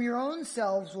 And from your own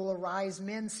selves will arise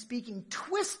men speaking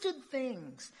twisted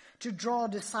things to draw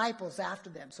disciples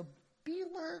after them. So be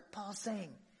alert, Paul's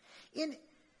saying. In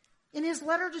his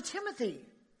letter to Timothy,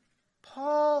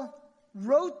 Paul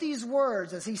wrote these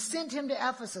words as he sent him to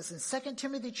Ephesus in 2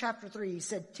 Timothy chapter 3. He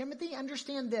said, Timothy,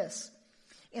 understand this.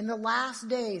 In the last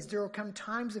days there will come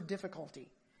times of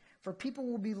difficulty, for people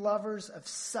will be lovers of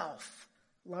self,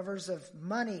 lovers of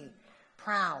money,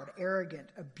 proud, arrogant,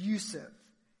 abusive,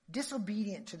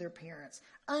 disobedient to their parents,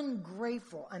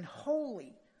 ungrateful,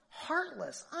 unholy,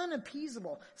 heartless,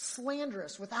 unappeasable,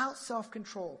 slanderous, without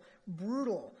self-control,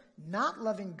 brutal, not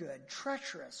loving good,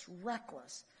 treacherous,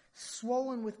 reckless,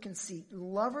 swollen with conceit,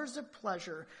 lovers of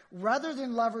pleasure rather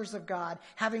than lovers of God,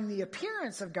 having the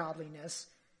appearance of godliness,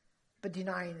 but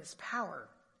denying its power.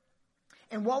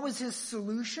 And what was his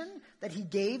solution that he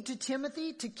gave to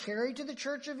Timothy to carry to the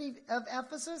church of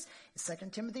Ephesus? In 2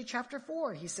 Timothy chapter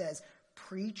 4, he says,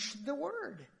 preach the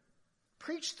word.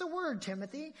 Preach the word,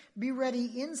 Timothy. Be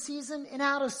ready in season and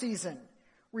out of season.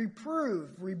 Reprove,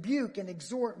 rebuke, and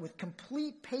exhort with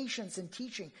complete patience and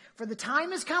teaching. For the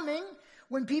time is coming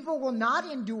when people will not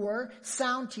endure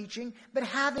sound teaching, but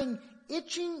having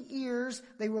itching ears,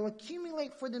 they will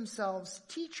accumulate for themselves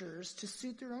teachers to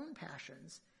suit their own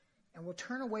passions, and will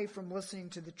turn away from listening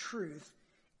to the truth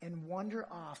and wander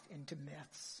off into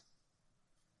myths.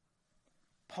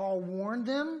 Paul warned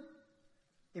them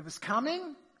it was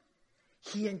coming.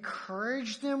 He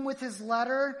encouraged them with his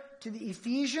letter to the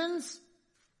Ephesians.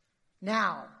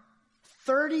 Now,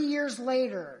 30 years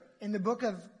later, in the book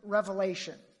of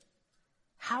Revelation,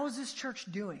 how is this church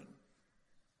doing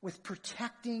with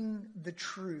protecting the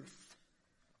truth?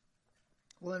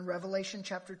 Well, in Revelation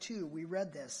chapter 2, we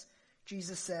read this.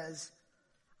 Jesus says,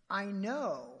 I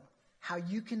know how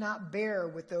you cannot bear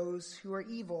with those who are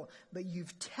evil, but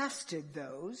you've tested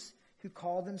those who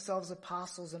call themselves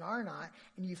apostles and are not,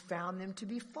 and you found them to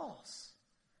be false.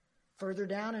 Further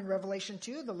down in Revelation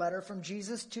 2, the letter from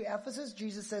Jesus to Ephesus,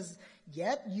 Jesus says,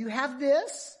 yet you have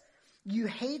this. You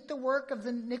hate the work of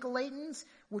the Nicolaitans,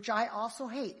 which I also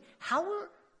hate. How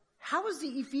is the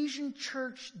Ephesian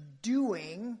church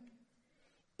doing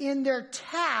in their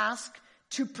task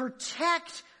to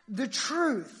protect the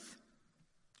truth?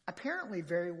 Apparently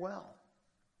very well.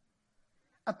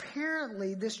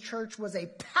 Apparently this church was a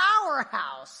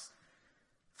powerhouse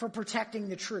for protecting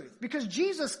the truth, because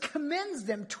Jesus commends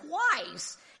them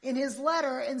twice in his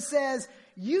letter and says,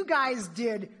 you guys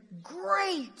did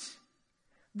great.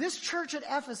 This church at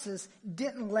Ephesus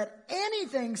didn't let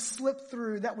anything slip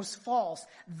through that was false.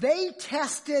 They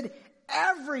tested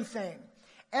everything.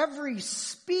 Every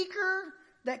speaker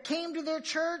that came to their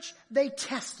church, they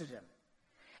tested him.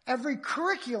 Every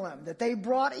curriculum that they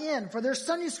brought in for their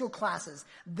Sunday school classes,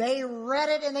 they read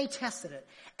it and they tested it.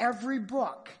 Every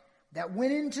book that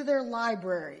went into their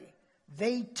library,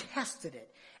 they tested it.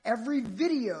 Every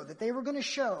video that they were going to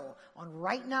show on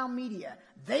Right Now Media,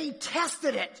 they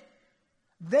tested it.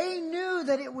 They knew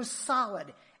that it was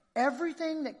solid.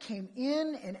 Everything that came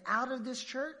in and out of this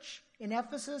church in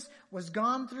Ephesus was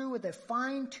gone through with a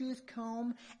fine-tooth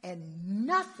comb, and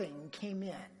nothing came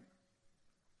in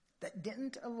that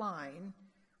didn't align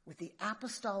with the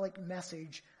apostolic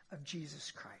message of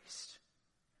Jesus Christ.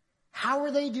 How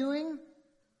are they doing?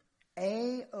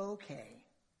 A-okay.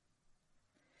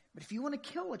 But if you want to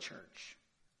kill a church,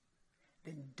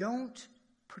 then don't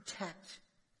protect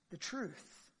the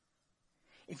truth.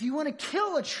 If you want to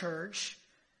kill a church,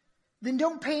 then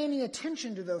don't pay any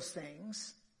attention to those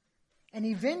things. And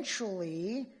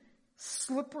eventually,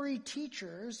 Slippery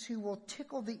teachers who will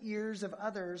tickle the ears of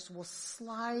others will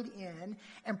slide in,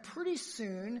 and pretty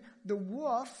soon the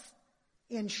wolf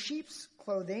in sheep's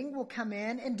clothing will come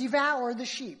in and devour the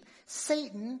sheep.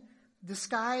 Satan,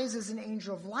 disguised as an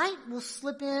angel of light, will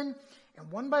slip in,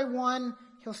 and one by one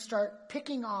he'll start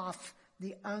picking off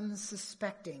the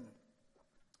unsuspecting.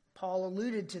 Paul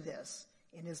alluded to this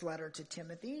in his letter to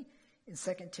Timothy. In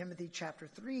 2 Timothy chapter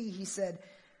 3, he said,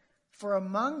 "For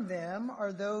among them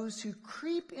are those who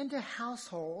creep into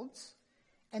households,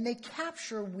 and they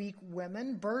capture weak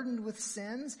women burdened with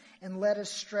sins and led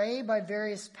astray by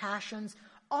various passions,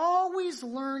 always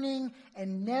learning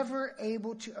and never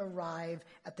able to arrive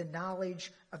at the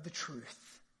knowledge of the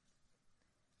truth."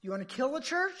 You want to kill the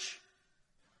church?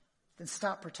 Then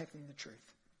stop protecting the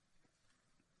truth.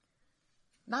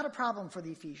 Not a problem for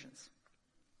the Ephesians.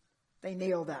 They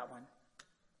nailed that one.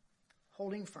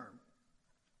 Holding firm.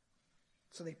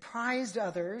 So they prized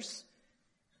others.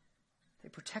 They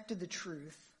protected the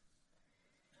truth.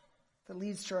 That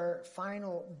leads to our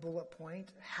final bullet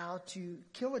point, how to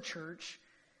kill a church.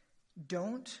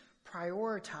 Don't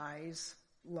prioritize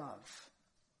love.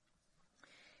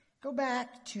 Go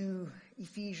back to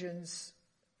Ephesians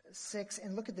 6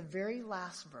 and look at the very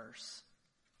last verse.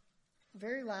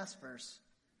 Very last verse.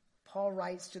 Paul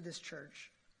writes to this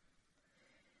church,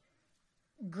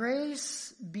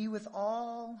 "Grace be with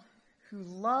all who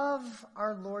love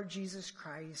our Lord Jesus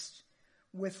Christ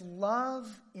with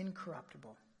love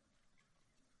incorruptible."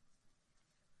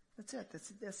 That's it.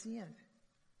 That's the end.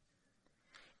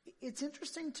 It's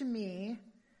interesting to me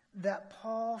that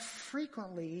Paul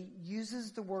frequently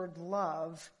uses the word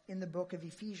love in the book of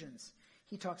Ephesians.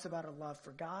 He talks about a love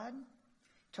for God.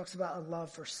 He talks about a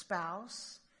love for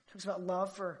spouse. He talks about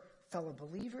love for fellow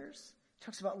believers. He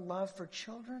talks about love for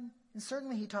children. And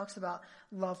certainly he talks about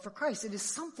love for Christ. It is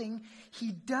something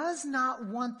he does not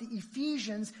want the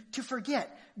Ephesians to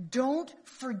forget. Don't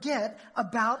forget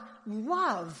about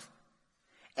love.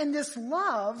 And this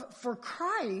love for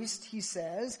Christ, he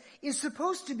says, is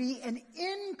supposed to be an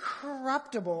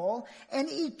incorruptible and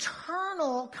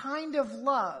eternal kind of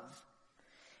love.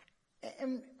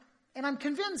 And I'm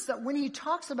convinced that when he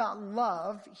talks about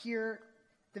love here,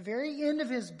 the very end of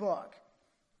his book,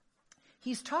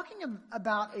 he's talking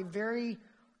about a very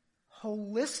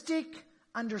holistic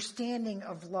understanding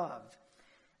of love.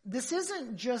 This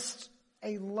isn't just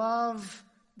a love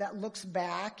that looks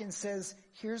back and says,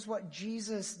 here's what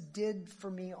Jesus did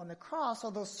for me on the cross,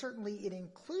 although certainly it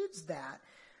includes that.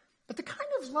 But the kind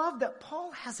of love that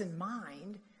Paul has in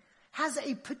mind has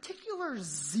a particular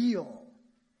zeal.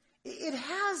 It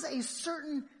has a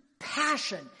certain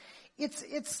passion.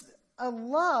 It's a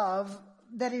love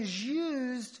that is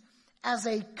used as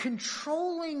a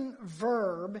controlling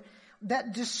verb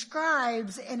that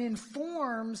describes and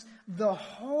informs the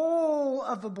whole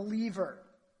of a believer.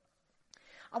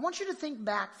 I want you to think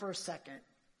back for a second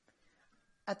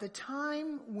at the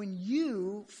time when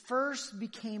you first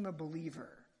became a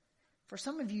believer. For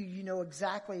some of you, you know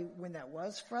exactly when that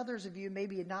was. For others of you,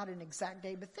 maybe not an exact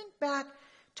day, but think back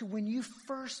to when you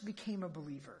first became a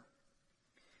believer.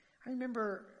 I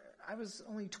remember I was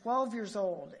only 12 years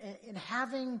old and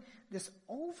having this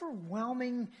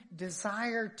overwhelming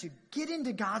desire to get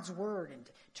into God's Word and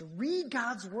to read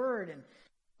God's Word and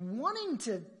wanting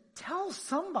to tell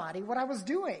somebody what I was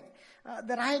doing,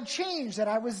 that I had changed, that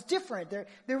I was different.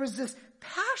 There was this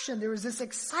passion, there was this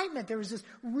excitement, there was this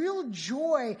real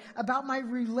joy about my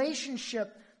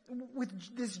relationship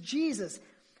with this Jesus.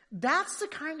 That's the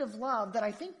kind of love that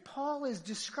I think Paul is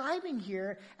describing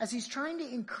here as he's trying to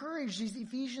encourage these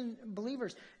Ephesian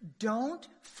believers. Don't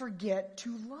forget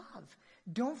to love.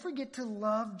 Don't forget to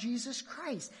love Jesus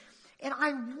Christ. And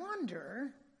I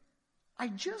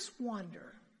just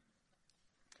wonder,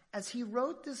 as he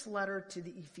wrote this letter to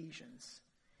the Ephesians,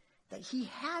 that he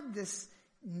had this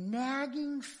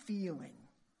nagging feeling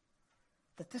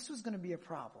that this was going to be a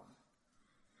problem.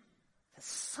 That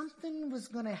something was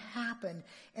going to happen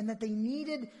and that they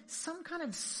needed some kind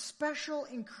of special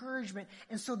encouragement.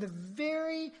 And so the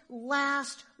very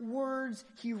last words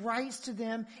he writes to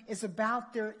them is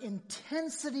about their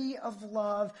intensity of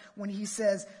love when he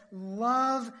says,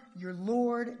 "Love your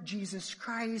Lord Jesus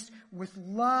Christ with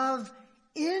love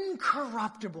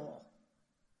incorruptible."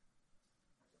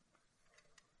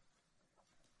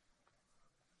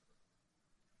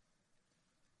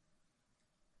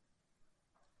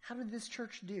 How did this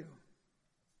church do?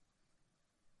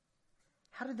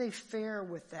 How did they fare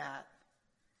with that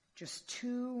just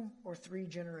 2 or 3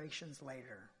 generations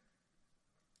later?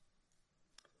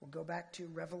 We'll go back to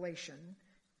Revelation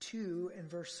 2 and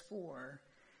verse 4.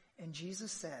 And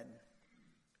Jesus said,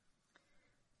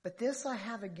 But this I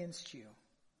have against you.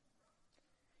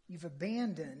 You've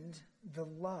abandoned the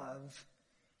love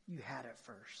you had at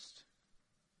first.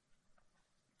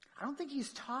 I don't think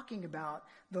he's talking about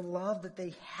the love that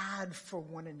they had for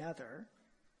one another.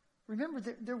 Remember,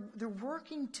 they're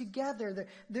working together.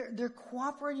 They're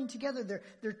cooperating together.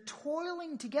 They're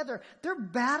toiling together. They're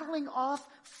battling off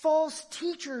false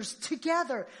teachers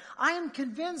together. I am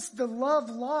convinced the love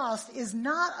lost is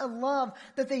not a love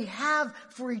that they have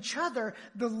for each other.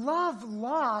 The love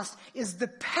lost is the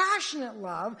passionate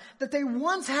love that they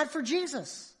once had for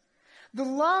Jesus. The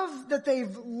love that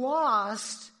they've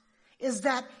lost is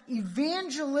that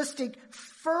evangelistic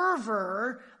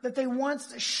fervor that they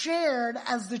once shared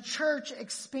as the church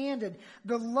expanded.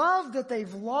 The love that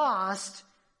they've lost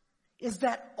is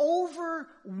that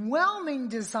overwhelming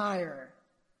desire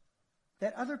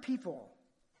that other people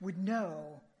would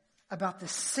know about the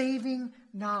saving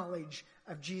knowledge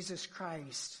of Jesus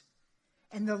Christ.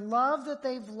 And the love that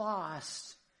they've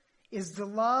lost is the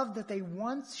love that they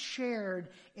once shared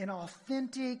in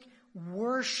authentic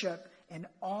worship and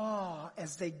awe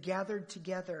as they gathered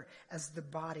together as the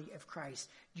body of Christ.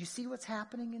 Do you see what's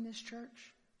happening in this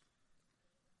church?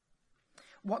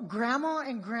 What Grandma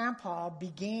and Grandpa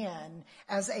began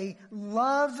as a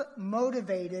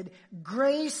love-motivated,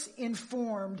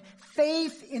 grace-informed,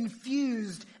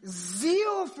 faith-infused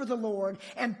zeal for the Lord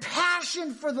and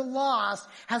passion for the lost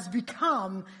has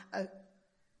become a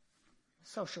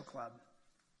social club.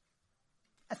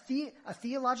 A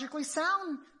theologically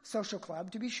sound social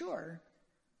club, to be sure,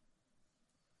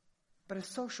 but a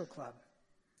social club.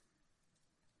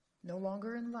 No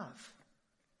longer in love.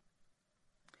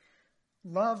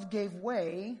 Love gave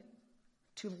way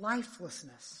to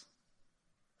lifelessness.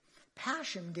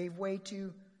 Passion gave way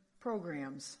to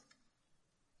programs.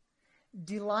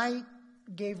 Delight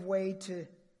gave way to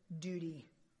duty.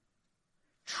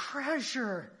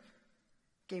 Treasure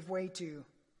gave way to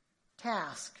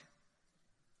task.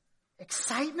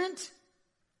 Excitement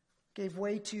gave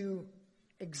way to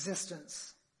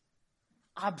existence.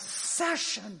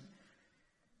 Obsession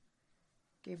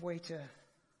gave way to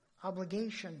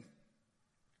obligation.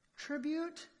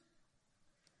 Tribute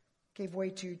gave way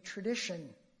to tradition.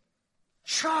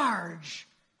 Charge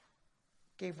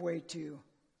gave way to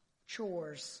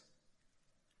chores.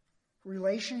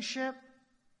 Relationship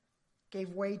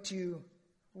gave way to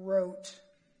rote.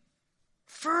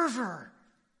 Fervor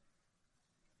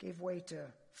gave way to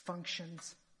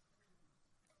functions.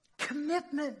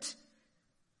 Commitment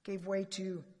gave way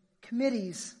to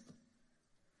committees.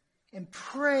 And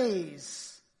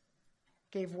praise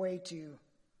gave way to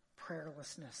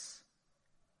prayerlessness.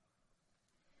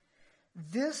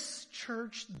 This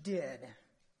church did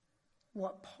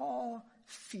what Paul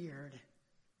feared.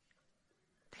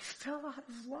 They fell out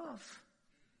of love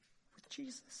with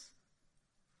Jesus.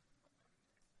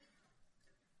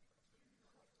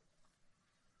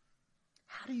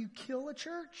 How do you kill a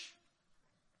church?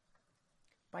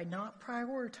 By not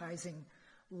prioritizing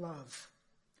love.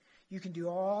 You can do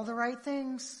all the right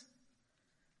things,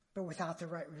 but without the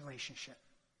right relationship.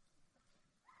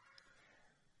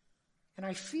 And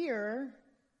I fear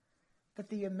that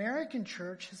the American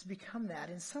church has become that.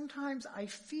 And sometimes I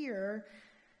fear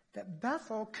that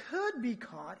Bethel could be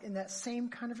caught in that same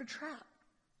kind of a trap.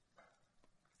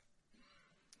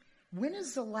 When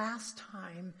is the last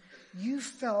time you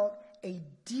felt a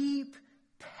deep,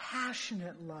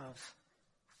 passionate love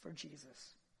for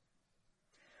Jesus?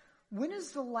 When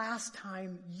is the last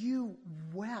time you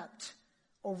wept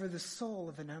over the soul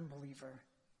of an unbeliever?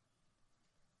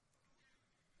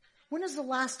 When is the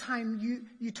last time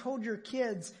you told your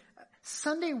kids,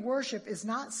 Sunday worship is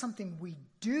not something we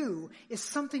do, it's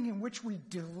something in which we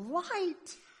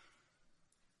delight?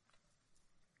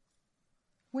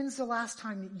 When's the last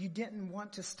time you didn't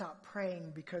want to stop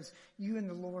praying because you and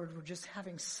the Lord were just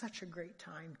having such a great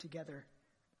time together?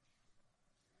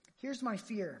 Here's my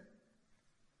fear.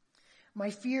 My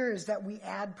fear is that we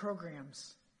add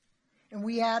programs, and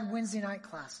we add Wednesday night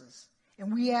classes,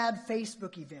 and we add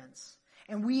Facebook events,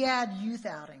 and we add youth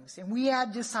outings, and we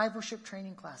add discipleship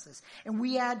training classes, and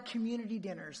we add community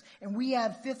dinners, and we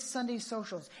add Fifth Sunday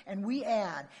socials, and we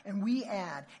add, and we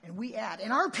add, and we add.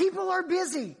 And our people are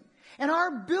busy. And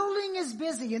our building is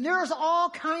busy, and there's all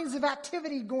kinds of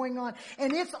activity going on,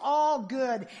 and it's all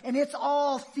good, and it's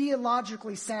all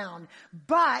theologically sound.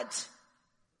 But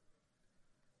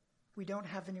we don't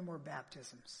have any more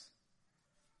baptisms.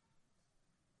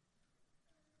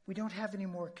 We don't have any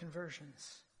more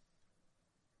conversions.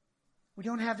 We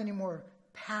don't have any more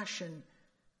passion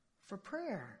for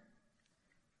prayer.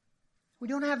 We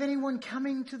don't have anyone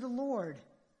coming to the Lord.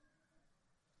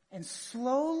 And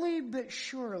slowly but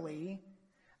surely,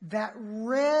 That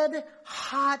red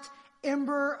hot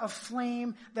ember of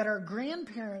flame that our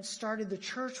grandparents started the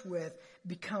church with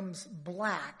becomes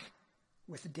black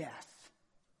with death.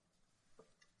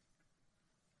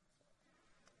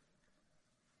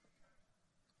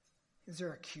 Is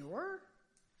there a cure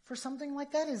for something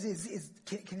like that?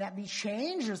 Can that be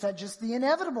changed, or is that just the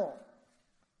inevitable?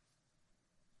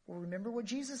 Well, remember what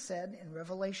Jesus said in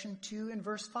Revelation 2 and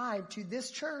verse 5 to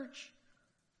this church.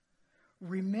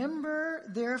 Remember,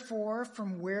 therefore,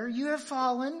 from where you have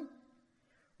fallen,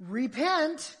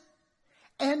 repent,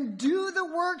 and do the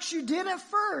works you did at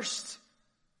first.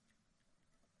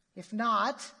 If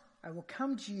not, I will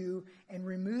come to you and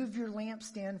remove your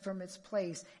lampstand from its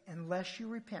place unless you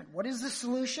repent. What is the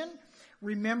solution?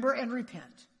 Remember and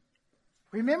repent.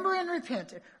 Remember and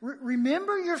repent.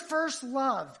 Remember your first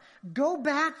love. Go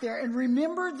back there and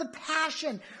remember the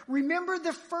passion. Remember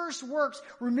the first works.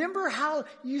 Remember how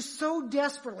you so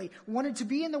desperately wanted to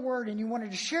be in the Word and you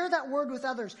wanted to share that Word with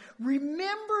others.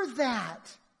 Remember that.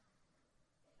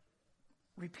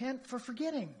 Repent for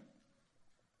forgetting.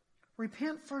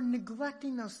 Repent for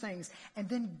neglecting those things. And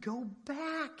then go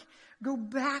back. Go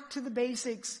back to the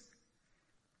basics.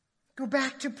 Go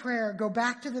back to prayer. Go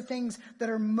back to the things that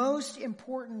are most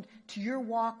important to your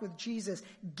walk with Jesus.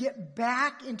 Get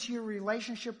back into your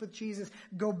relationship with Jesus.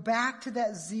 Go back to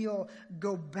that zeal.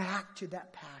 Go back to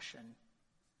that passion.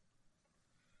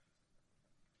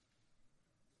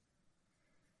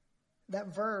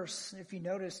 That verse, if you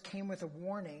notice, came with a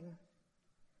warning.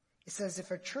 It says if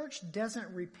a church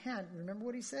doesn't repent, remember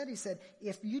what he said? He said,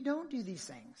 if you don't do these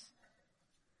things,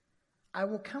 I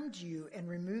will come to you and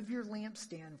remove your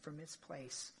lampstand from its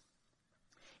place.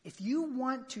 If you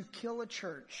want to kill a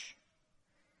church,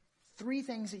 3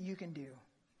 things that you can do.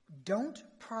 Don't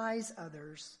prize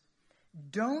others,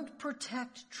 don't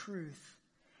protect truth,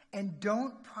 and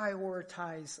don't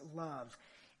prioritize love.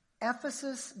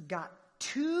 Ephesus got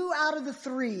 2 out of the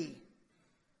 3,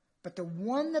 but the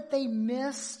one that they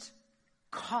missed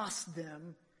cost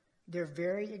them their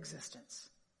very existence.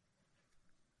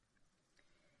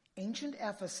 Ancient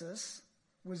Ephesus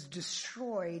was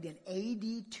destroyed in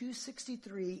AD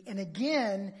 263 and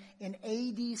again in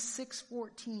AD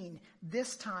 614,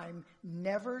 this time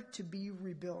never to be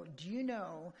rebuilt. Do you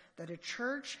know that a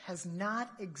church has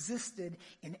not existed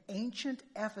in ancient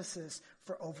Ephesus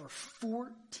for over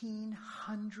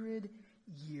 1,400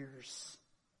 years?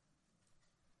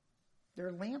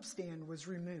 Their lampstand was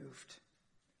removed.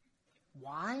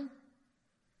 Why?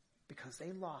 Because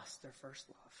they lost their first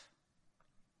love.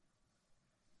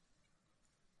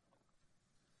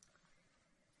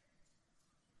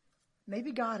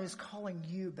 Maybe God is calling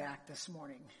you back this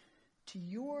morning to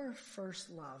your first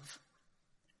love.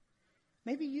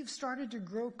 Maybe you've started to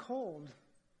grow cold.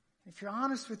 If you're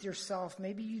honest with yourself,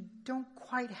 maybe you don't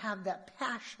quite have that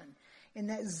passion and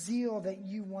that zeal that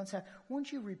you once had.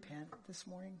 Won't you repent this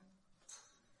morning?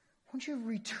 Won't you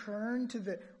return to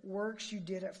the works you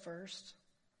did at first?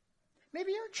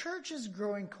 Maybe our church is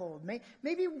growing cold.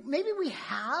 Maybe we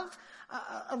have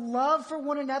a love for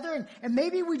one another, and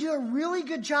maybe we do a really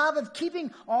good job of keeping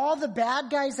all the bad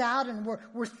guys out, and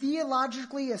we're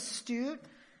theologically astute.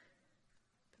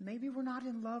 But maybe we're not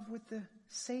in love with the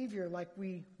Savior like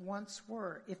we once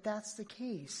were. If that's the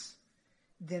case,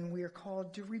 then we are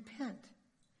called to repent.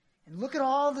 And look at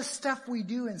all the stuff we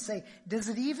do and say, does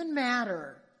it even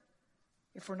matter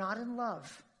if we're not in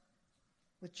love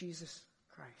with Jesus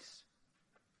Christ?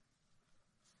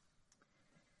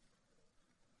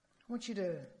 I want you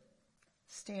to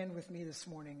stand with me this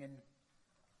morning, and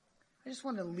I just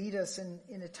want to lead us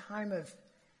in a time of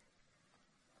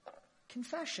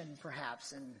confession,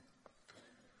 perhaps, and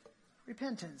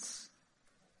repentance.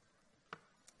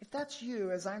 If that's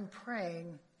you, as I'm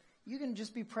praying, you can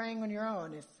just be praying on your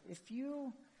own. If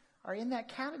you are in that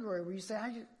category where you say,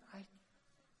 I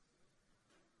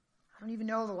don't even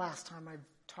know the last time I've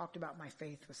talked about my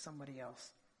faith with somebody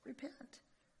else, repent.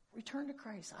 Return to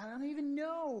Christ. I don't even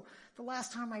know the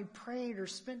last time I prayed or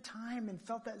spent time and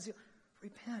felt that zeal.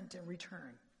 Repent and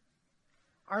return.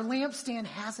 Our lampstand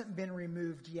hasn't been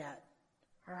removed yet.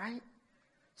 All right?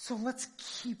 So let's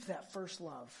keep that first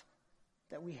love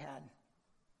that we had.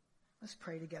 Let's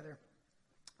pray together.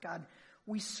 God,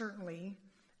 we certainly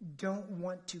don't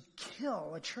want to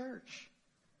kill a church.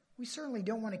 We certainly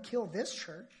don't want to kill this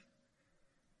church.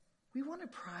 We want to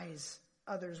prize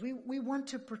others. We want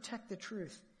to protect the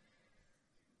truth.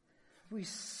 We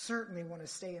certainly want to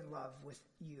stay in love with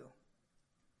you.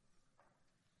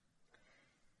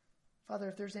 Father,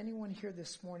 if there's anyone here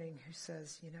this morning who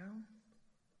says,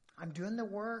 I'm doing the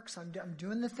works, I'm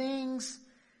doing the things,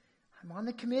 I'm on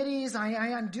the committees,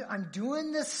 I'm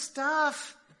doing this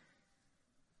stuff,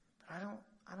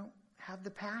 I don't have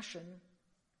the passion.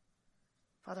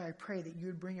 Father, I pray that you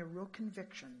would bring a real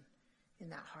conviction in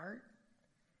that heart.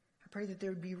 I pray that there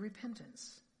would be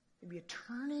repentance. There'd be a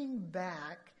turning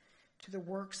back to the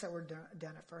works that were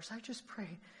done at first. I just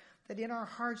pray that in our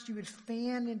hearts you would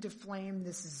fan into flame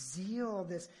this zeal,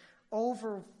 this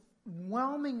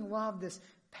overwhelming love, this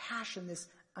passion, this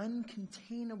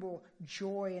uncontainable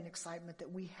joy and excitement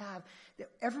that we have. That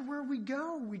everywhere we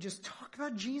go, we just talk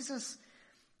about Jesus.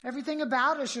 Everything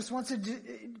about us just wants to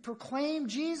proclaim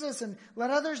Jesus and let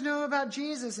others know about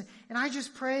Jesus. And I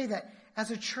just pray that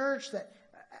as a church that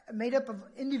made up of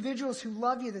individuals who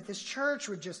love you, that this church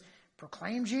would just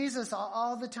proclaim Jesus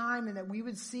all the time, and that we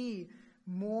would see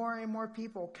more and more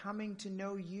people coming to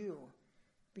know you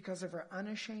because of our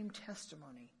unashamed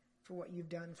testimony for what you've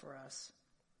done for us.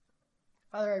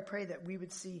 Father, I pray that we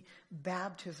would see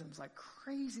baptisms like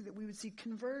crazy, that we would see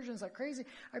conversions like crazy.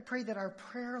 I pray that our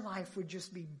prayer life would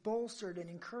just be bolstered and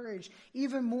encouraged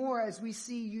even more as we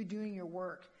see you doing your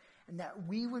work, and that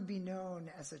we would be known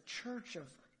as a church of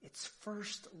its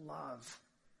first love.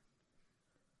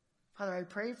 Father, I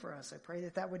pray for us. I pray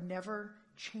that that would never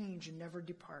change and never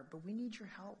depart, but we need your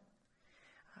help.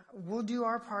 We'll do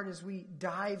our part as we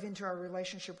dive into our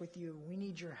relationship with you. We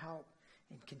need your help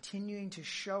in continuing to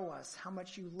show us how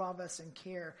much you love us and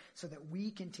care, so that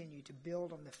we continue to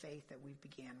build on the faith that we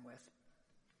began with.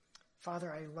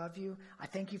 Father, I love you. I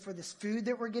thank you for this food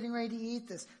that we're getting ready to eat,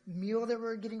 this meal that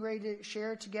we're getting ready to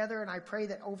share together. And I pray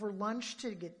that over lunch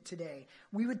today,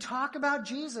 we would talk about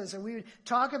Jesus, and we would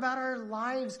talk about our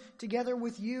lives together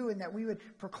with you, and that we would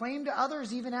proclaim to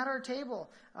others, even at our table,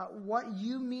 what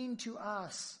you mean to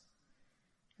us.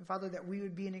 And Father, that we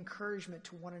would be an encouragement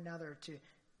to one another to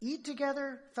eat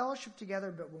together, fellowship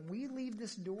together. But when we leave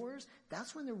these doors,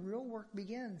 that's when the real work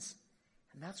begins.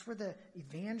 And that's where the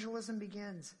evangelism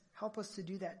begins. Help us to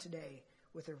do that today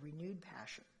with a renewed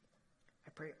passion. I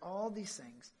pray all these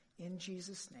things in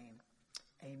Jesus' name.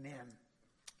 Amen.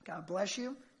 God bless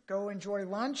you. Go enjoy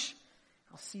lunch.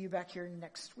 I'll see you back here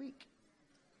next week.